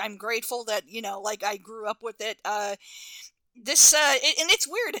 I'm grateful that, like, I grew up with it. And it's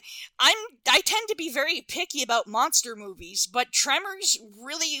weird. I tend to be very picky about monster movies, but Tremors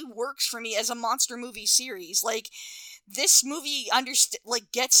really works for me as a monster movie series. Like, this movie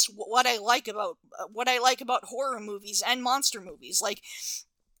gets what I like about horror movies and monster movies. Like,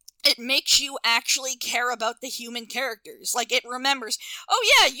 it makes you actually care about the human characters. Like, it remembers, oh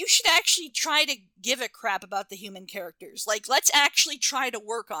yeah, you should actually try to give a crap about the human characters. Like, let's actually try to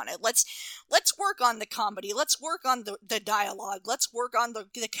work on it. Let's work on the comedy. Let's work on the dialogue. Let's work on the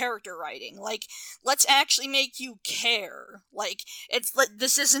character writing. Like, let's actually make you care. Like, it's like,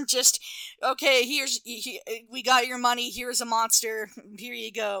 this isn't just, okay, we got your money, here's a monster, here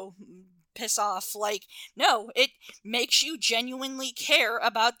you go, piss off. Like, no, it makes you genuinely care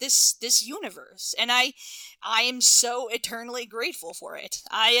about this universe, and I am so eternally grateful for it.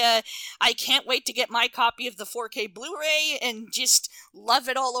 I can't wait to get my copy of the 4K Blu-ray and just love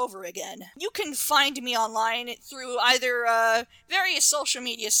it all over again. You can find me online through either various social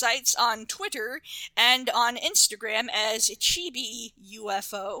media sites, on Twitter and on Instagram as Chibi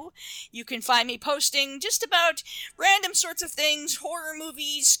UFO. You can find me posting just about random sorts of things: horror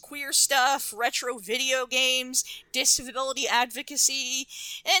movies, queer stuff, retro video games, disability advocacy,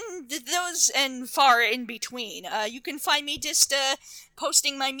 and those and far in between. You can find me just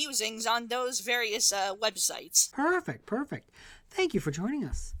posting my musings on those various websites. Perfect. Thank you for joining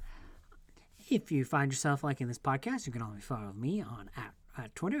us. If you find yourself liking this podcast, you can always follow me on at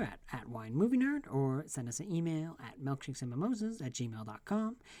Twitter at WineMovieNerd, or send us an email at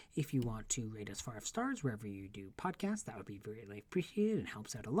milkshakesandmimosas@gmail.com. If you want to rate us 5 stars wherever you do podcasts, that would be greatly appreciated and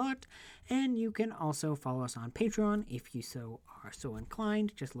helps out a lot. And you can also follow us on Patreon if you are so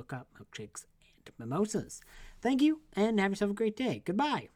inclined. Just look up Milkshakes and Mimosas. Thank you, and have yourself a great day. Goodbye.